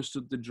throughout most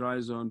of the dry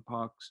zone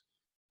parks,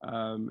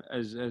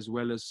 as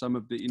well as some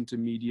of the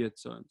intermediate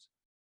zones.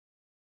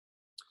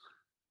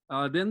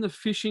 Then the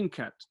fishing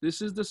cat.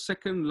 This is the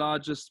second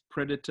largest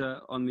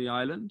predator on the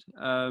island.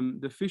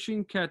 The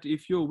fishing cat,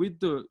 if you're with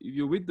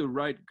the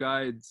right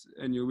guides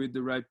and you're with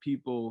the right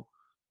people,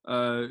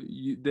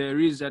 there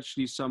is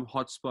actually some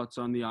hotspots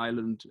on the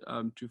island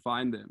to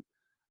find them.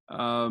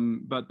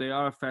 But they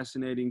are a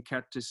fascinating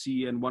cat to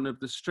see, and one of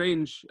the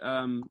strange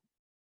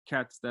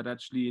cats that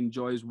actually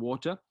enjoys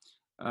water.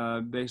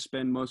 They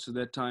spend most of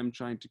their time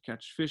trying to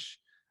catch fish,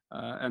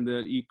 and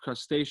they'll eat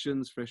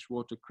crustaceans,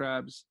 freshwater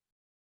crabs,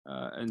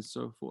 and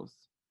so forth.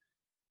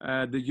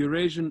 The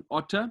Eurasian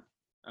otter,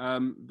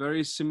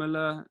 very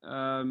similar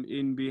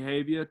in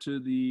behavior to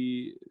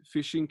the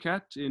fishing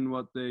cat in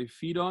what they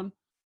feed on.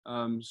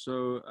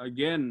 So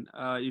again,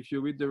 if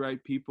you're with the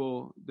right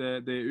people,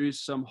 there is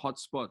some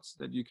hotspots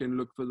that you can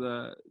look for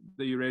the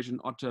Eurasian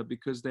otter,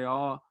 because they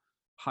are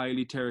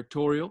highly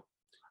territorial.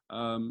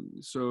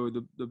 So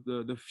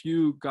the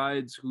few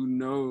guides who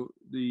know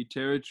the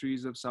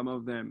territories of some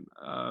of them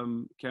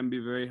can be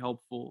very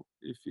helpful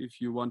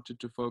if you wanted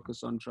to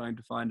focus on trying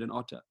to find an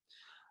otter.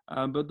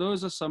 But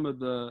those are some of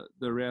the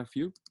rare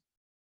few.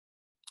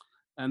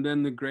 And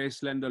then the gray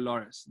slender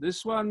loris.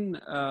 This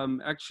one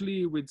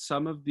actually, with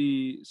some of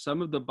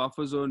the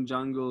buffer zone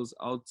jungles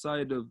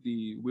outside of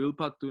the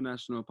Wilpattu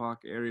National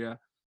Park area,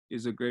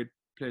 is a great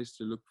place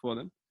to look for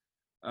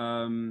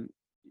them.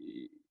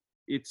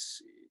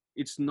 It's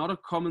it's not a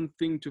common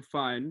thing to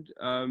find,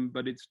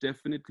 but it's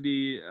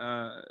definitely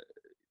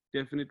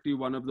definitely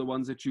one of the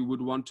ones that you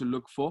would want to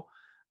look for.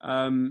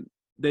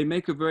 They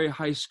make a very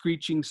high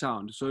screeching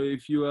sound. So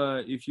if you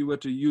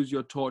were to use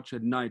your torch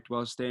at night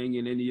while staying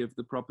in any of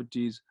the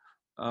properties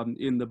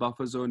in the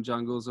buffer zone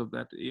jungles of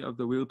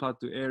the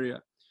Wilpatu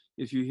area,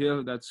 if you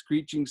hear that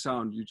screeching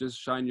sound, you just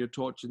shine your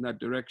torch in that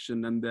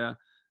direction, and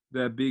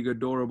their big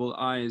adorable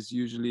eyes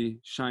usually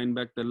shine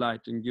back the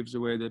light and gives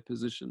away their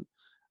position.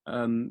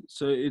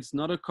 So it's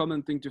not a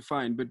common thing to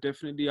find, but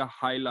definitely a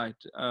highlight.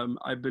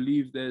 I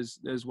believe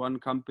there's one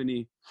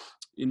company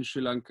in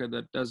Sri Lanka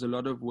that does a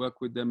lot of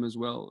work with them as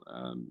well.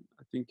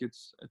 I think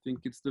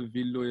it's the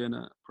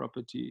Villoyana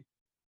property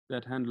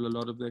that handle a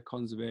lot of their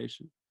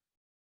conservation.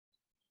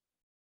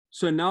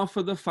 So now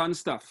for the fun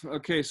stuff.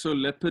 Okay, so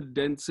leopard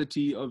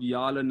density of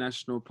Yala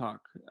National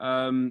Park.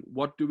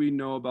 What do we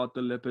know about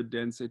the leopard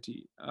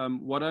density?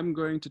 What I'm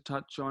going to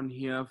touch on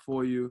here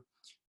for you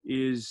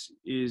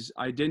is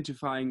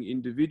identifying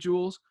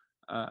individuals,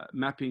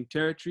 mapping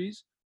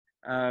territories,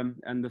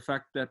 and the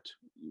fact that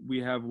we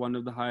have one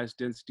of the highest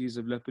densities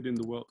of leopard in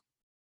the world.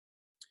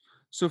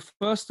 So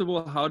first of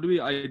all, how do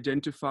we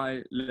identify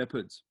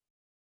leopards?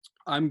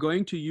 I'm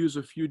going to use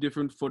a few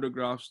different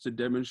photographs to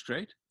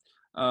demonstrate,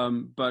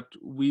 but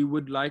we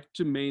would like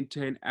to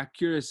maintain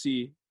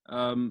accuracy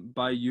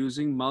by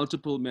using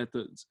multiple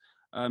methods.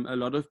 A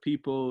lot of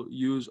people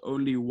use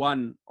only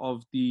one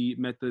of the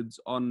methods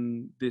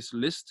on this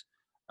list,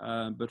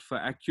 but for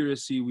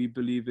accuracy, we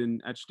believe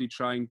in actually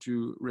trying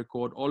to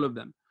record all of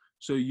them.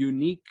 So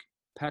unique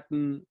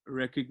pattern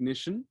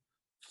recognition,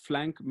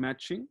 flank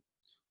matching,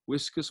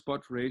 whisker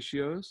spot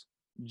ratios,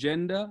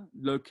 gender,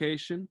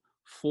 location,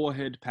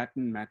 forehead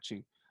pattern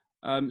matching.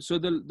 So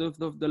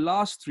the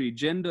last three,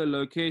 gender,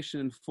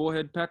 location, and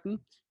forehead pattern,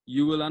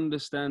 you will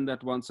understand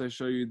that once I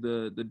show you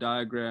the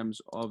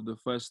diagrams of the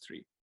first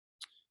three.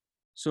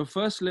 So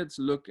first, let's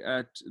look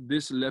at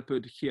this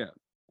leopard here.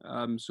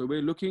 So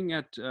we're looking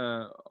at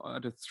a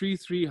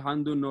 3-3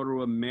 Handu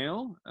Norua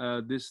male.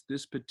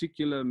 This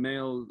particular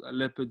male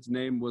leopard's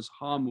name was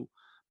Hamu.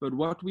 But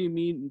what we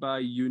mean by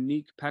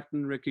unique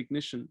pattern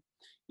recognition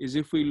is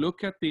if we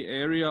look at the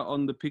area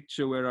on the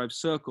picture where I've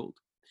circled,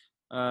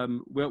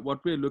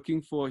 what we're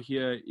looking for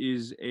here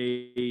is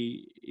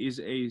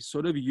a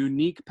sort of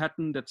unique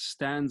pattern that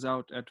stands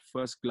out at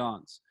first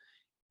glance.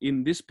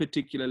 In this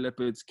particular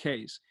leopard's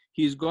case,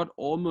 he's got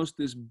almost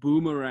this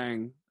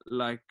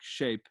boomerang-like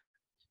shape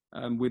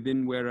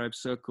within where I've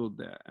circled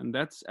there. And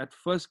that's at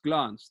first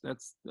glance,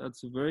 that's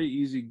a very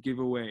easy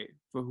giveaway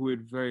for who it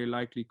very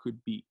likely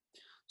could be.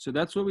 So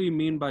that's what we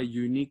mean by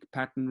unique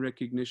pattern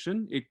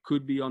recognition. It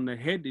could be on the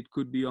head, it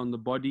could be on the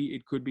body,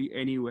 it could be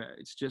anywhere.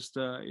 It's just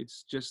a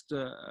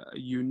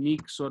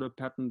unique sort of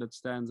pattern that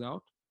stands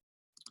out.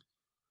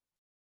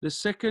 The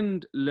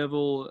second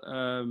level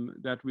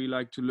that we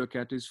like to look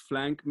at is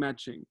flank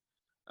matching.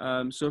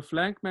 So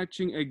flank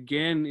matching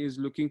again is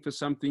looking for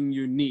something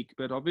unique,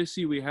 but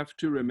obviously we have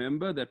to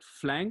remember that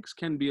flanks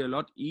can be a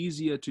lot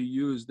easier to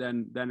use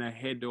than a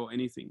head or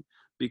anything,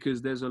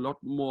 because there's a lot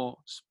more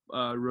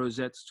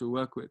rosettes to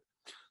work with.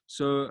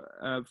 So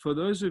for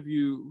those of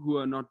you who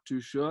are not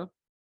too sure,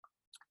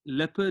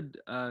 leopard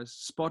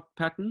spot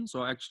patterns,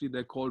 or actually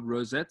they're called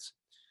rosettes.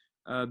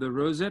 The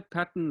rosette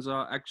patterns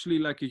are actually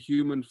like a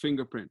human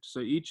fingerprint. So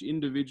each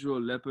individual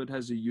leopard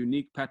has a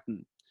unique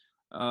pattern.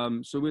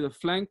 So with a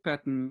flank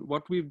pattern,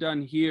 what we've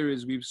done here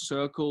is we've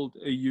circled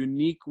a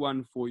unique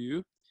one for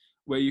you,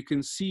 where you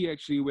can see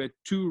actually where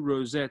two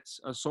rosettes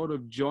are sort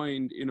of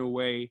joined in a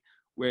way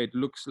where it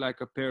looks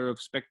like a pair of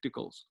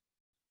spectacles.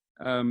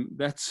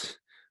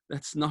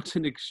 That's not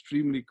an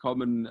extremely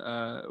common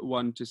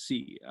one to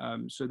see.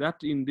 So that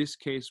in this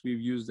case, we've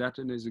used that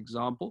as an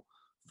example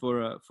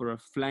for a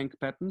flank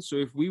pattern. So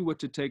if we were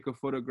to take a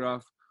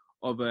photograph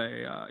of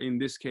in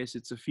this case,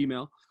 it's a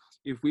female.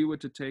 If we were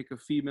to take a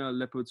female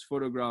leopard's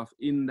photograph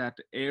in that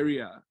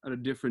area at a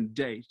different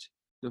date,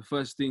 the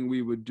first thing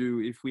we would do,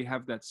 if we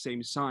have that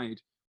same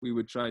side, we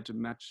would try to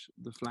match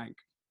the flank.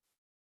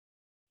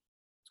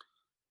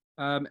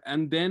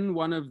 And then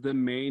one of the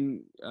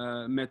main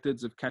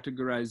methods of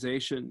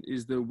categorization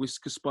is the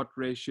whisker spot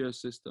ratio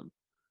system.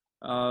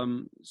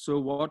 So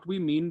what we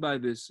mean by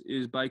this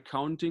is by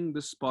counting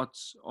the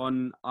spots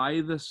on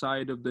either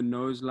side of the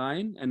nose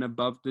line and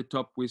above the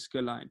top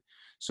whisker line.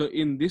 So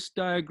in this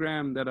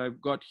diagram that I've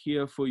got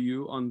here for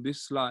you on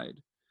this slide,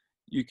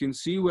 you can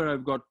see where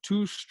I've got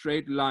two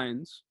straight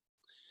lines.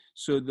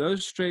 So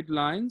those straight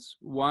lines,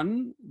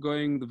 one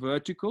going the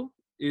vertical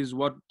is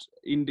what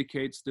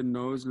indicates the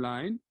nose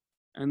line,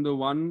 and the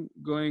one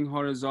going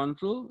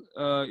horizontal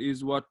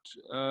is what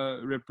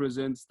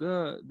represents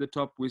the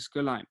top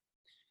whisker line.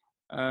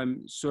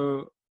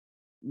 So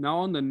now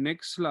on the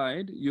next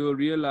slide, you'll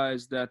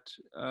realize that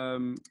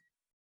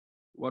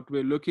what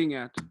we're looking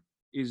at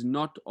is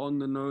not on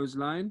the nose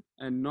line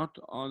and not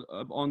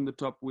on the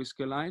top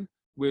whisker line.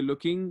 We're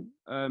looking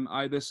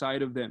either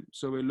side of them.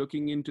 So we're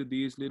looking into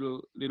these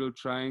little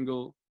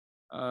triangle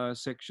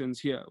sections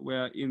here,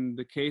 where in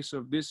the case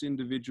of this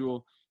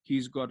individual,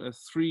 he's got a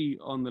 3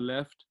 on the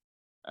left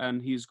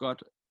and he's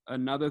got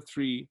another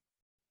 3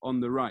 on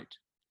the right.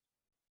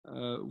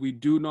 We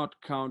do not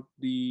count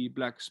the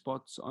black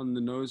spots on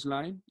the nose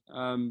line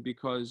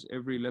because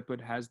every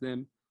leopard has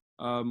them,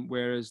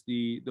 whereas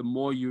the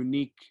more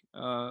unique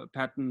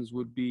patterns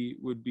would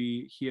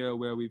be here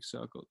where we've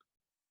circled.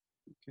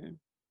 Okay.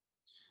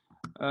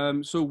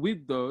 So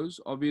with those,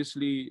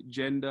 obviously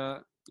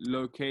gender,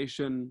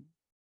 location,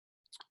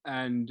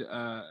 and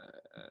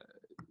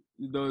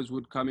those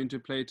would come into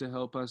play to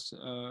help us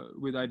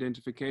with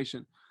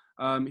identification.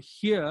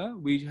 Here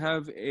we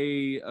have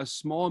a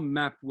small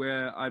map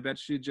where I've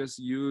actually just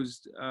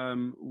used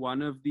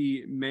one of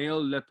the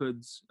male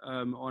leopards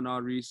on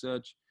our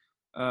research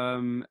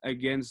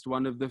against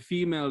one of the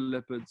female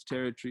leopards'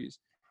 territories.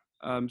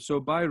 So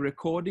by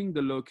recording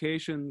the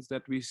locations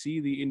that we see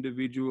the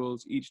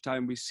individuals each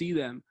time we see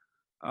them,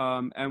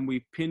 and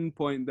we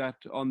pinpoint that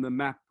on the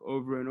map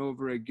over and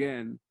over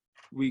again,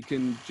 we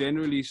can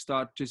generally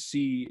start to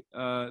see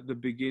the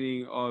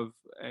beginning of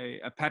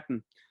a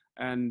pattern.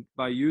 And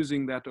by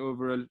using that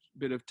over a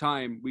bit of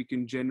time, we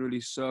can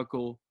generally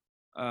circle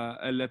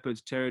a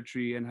leopard's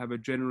territory and have a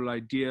general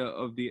idea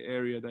of the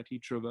area that he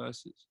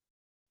traverses.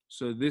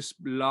 So this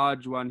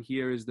large one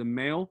here is the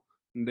male,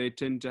 and they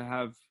tend to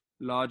have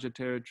larger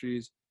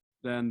territories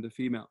than the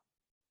female.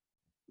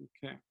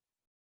 Okay.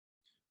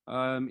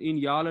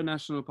 In Yala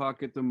National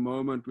Park at the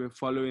moment, we're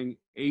following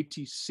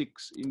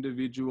 86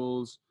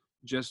 individuals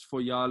just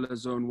for Yala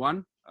Zone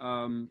 1,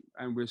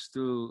 and we're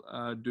still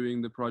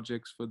doing the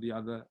projects for the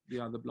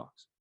other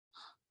blocks.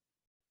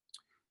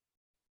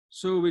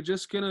 So we're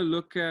just going to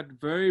look at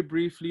very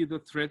briefly the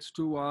threats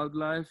to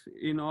wildlife.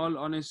 In all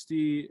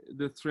honesty,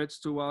 the threats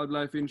to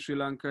wildlife in Sri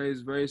Lanka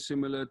is very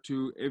similar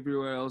to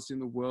everywhere else in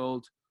the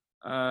world.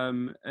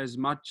 As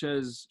much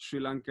as Sri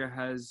Lanka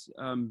has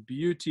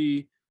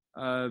beauty,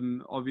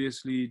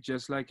 obviously,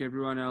 just like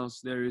everyone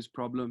else, there is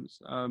problems.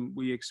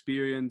 We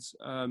experience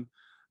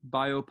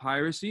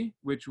biopiracy,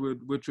 which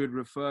would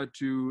refer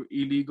to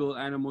illegal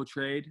animal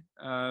trade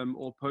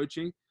or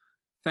poaching.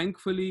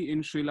 Thankfully,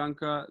 in Sri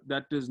Lanka,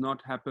 that does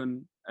not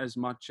happen as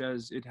much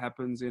as it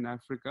happens in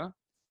Africa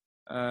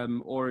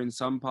or in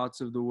some parts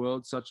of the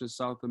world, such as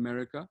South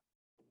America.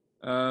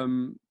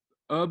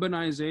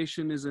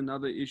 Urbanization is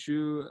another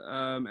issue,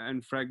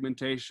 and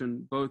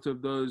fragmentation. Both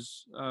of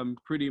those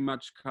pretty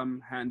much come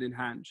hand in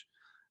hand.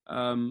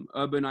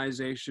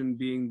 Urbanization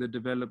being the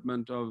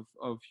development of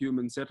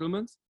human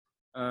settlements,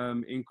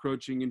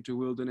 encroaching into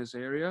wilderness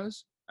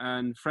areas,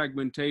 and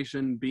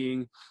fragmentation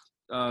being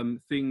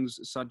things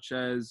such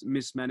as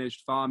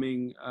mismanaged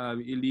farming,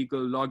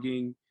 illegal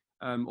logging,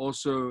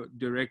 also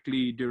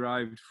directly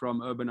derived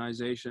from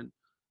urbanization.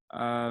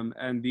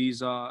 And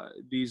these are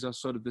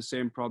sort of the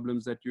same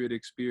problems that you would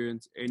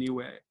experience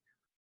anywhere.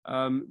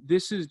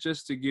 This is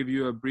just to give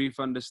you a brief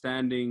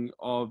understanding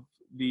of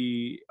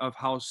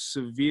how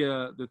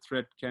severe the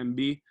threat can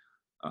be.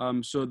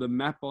 So the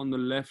map on the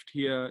left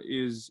here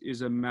is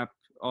a map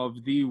of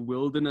the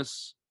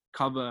wilderness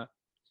cover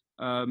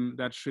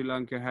that Sri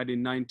Lanka had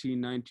in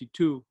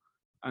 1992.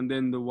 And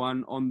then the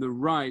one on the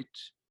right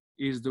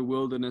is the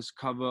wilderness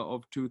cover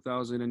of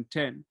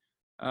 2010.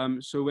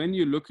 So when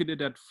you look at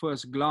it at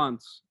first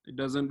glance, it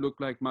doesn't look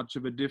like much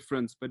of a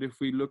difference. But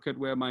if we look at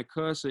where my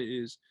cursor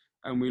is,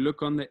 and we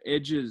look on the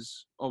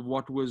edges of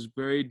what was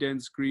very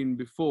dense green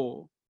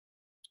before,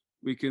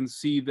 we can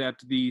see that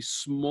the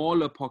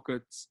smaller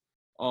pockets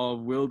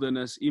of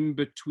wilderness in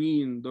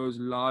between those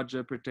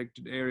larger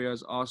protected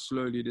areas are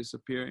slowly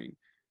disappearing.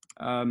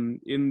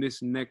 In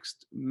this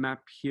next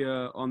map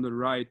here on the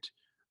right,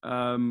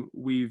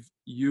 we've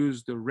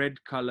used the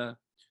red color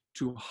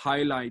to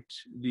highlight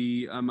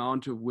the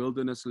amount of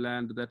wilderness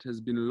land that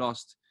has been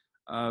lost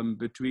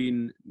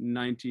between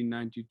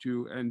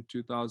 1992 and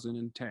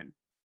 2010.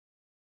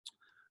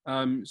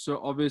 So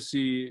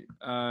obviously,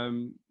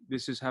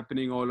 this is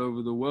happening all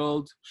over the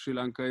world. Sri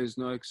Lanka is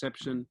no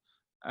exception,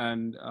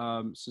 and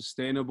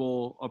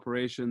sustainable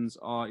operations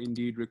are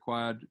indeed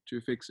required to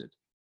fix it.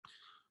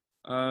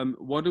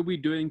 What are we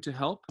doing to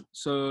help?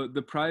 So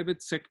the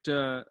private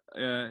sector,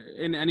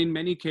 and in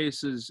many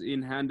cases,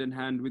 in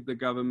hand with the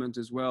government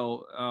as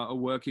well, are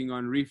working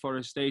on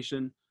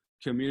reforestation,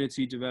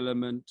 community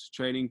development,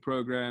 training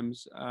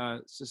programs,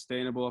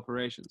 sustainable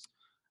operations.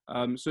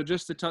 So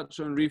just to touch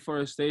on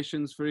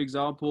reforestations, for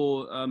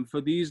example,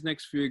 for these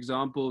next few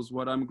examples,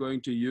 what I'm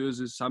going to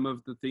use is some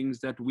of the things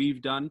that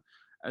we've done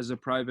as a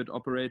private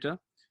operator,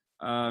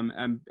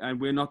 and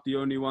we're not the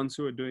only ones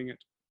who are doing it.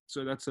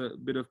 So that's a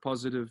bit of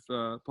positive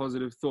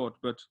thought,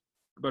 but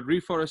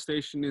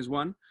reforestation is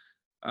one.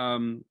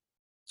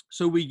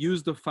 So we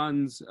use the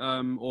funds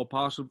or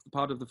part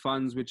of the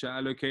funds which are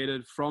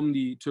allocated from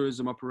the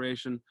tourism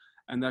operation,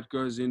 and that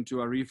goes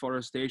into our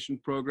reforestation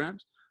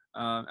programs,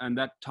 and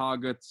that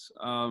targets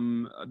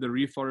the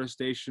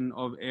reforestation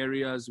of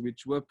areas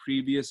which were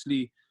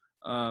previously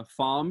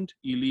farmed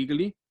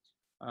illegally.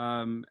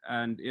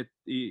 And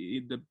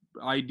the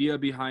idea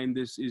behind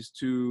this is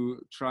to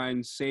try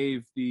and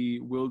save the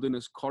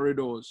wilderness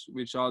corridors,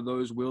 which are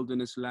those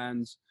wilderness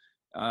lands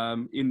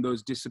in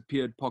those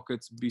disappeared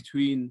pockets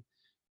between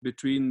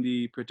between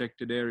the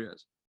protected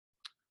areas.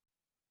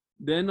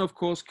 Then, of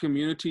course,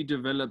 community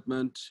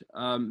development.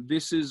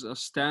 This is a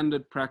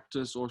standard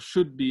practice, or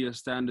should be a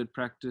standard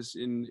practice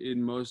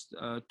in most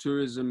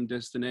tourism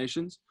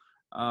destinations.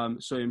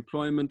 So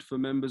employment for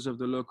members of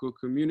the local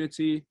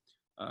community,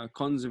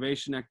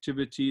 conservation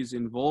activities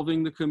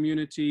involving the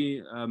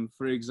community.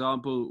 For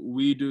example,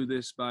 we do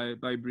this by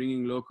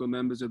bringing local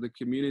members of the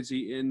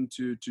community in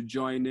to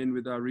join in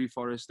with our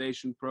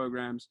reforestation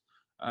programs,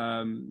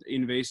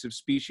 invasive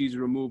species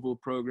removal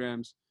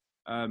programs,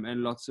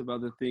 and lots of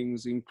other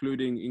things,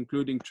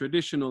 including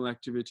traditional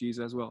activities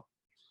as well.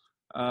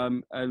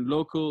 And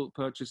local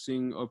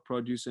purchasing of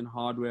produce and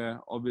hardware,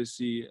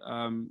 obviously,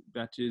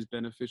 that is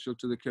beneficial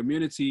to the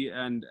community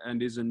and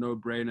is a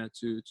no-brainer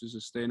to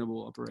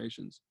sustainable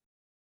operations.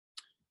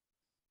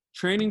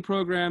 Training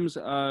programs,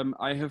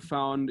 I have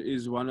found,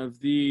 is one of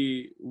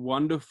the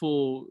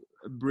wonderful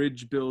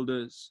bridge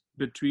builders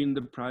between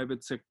the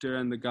private sector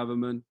and the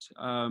government,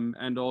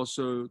 and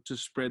also to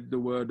spread the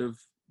word of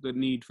the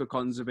need for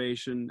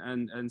conservation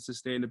and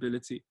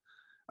sustainability.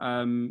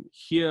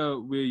 Here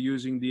we're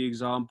using the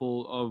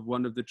example of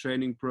one of the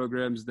training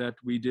programs that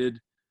we did,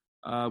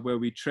 where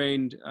we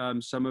trained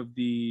some of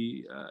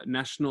the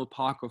national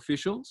park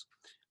officials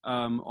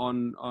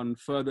on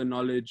further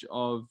knowledge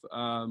of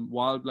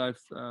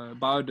wildlife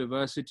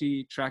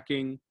biodiversity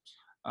tracking,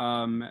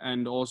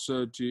 and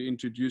also to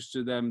introduce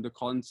to them the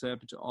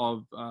concept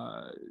of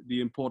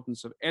the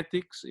importance of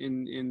ethics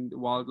in the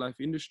wildlife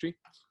industry.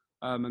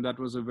 And that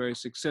was a very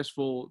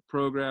successful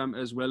program,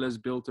 as well as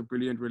built a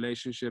brilliant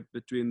relationship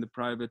between the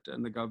private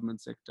and the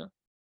government sector.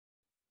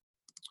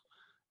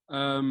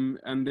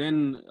 And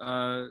then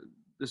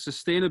the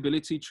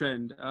sustainability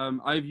trend.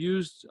 I've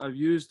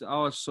used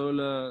our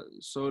solar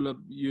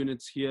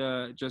units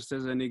here just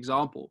as an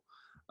example.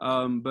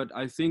 But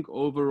I think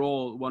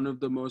overall, one of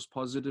the most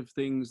positive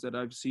things that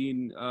I've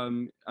seen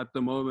at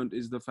the moment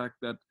is the fact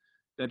that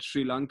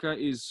Sri Lanka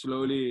is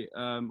slowly,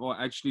 or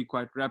actually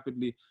quite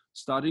rapidly,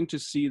 starting to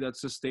see that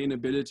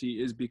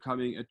sustainability is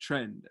becoming a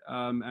trend.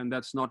 And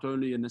that's not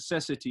only a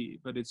necessity,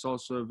 but it's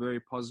also a very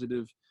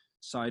positive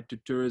side to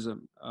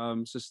tourism.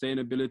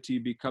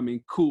 Sustainability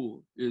becoming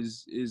cool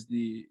is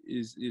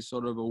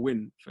sort of a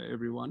win for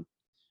everyone.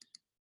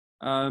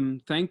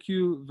 Thank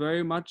you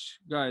very much,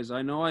 guys.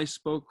 I know I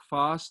spoke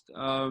fast,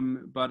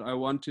 but I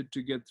wanted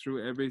to get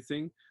through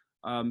everything.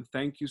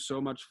 Thank you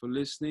so much for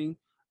listening.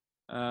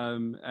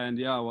 And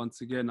yeah,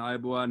 once again,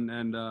 Aibuan,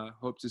 and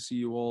hope to see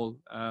you all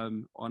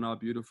on our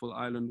beautiful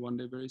island one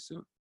day very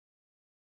soon.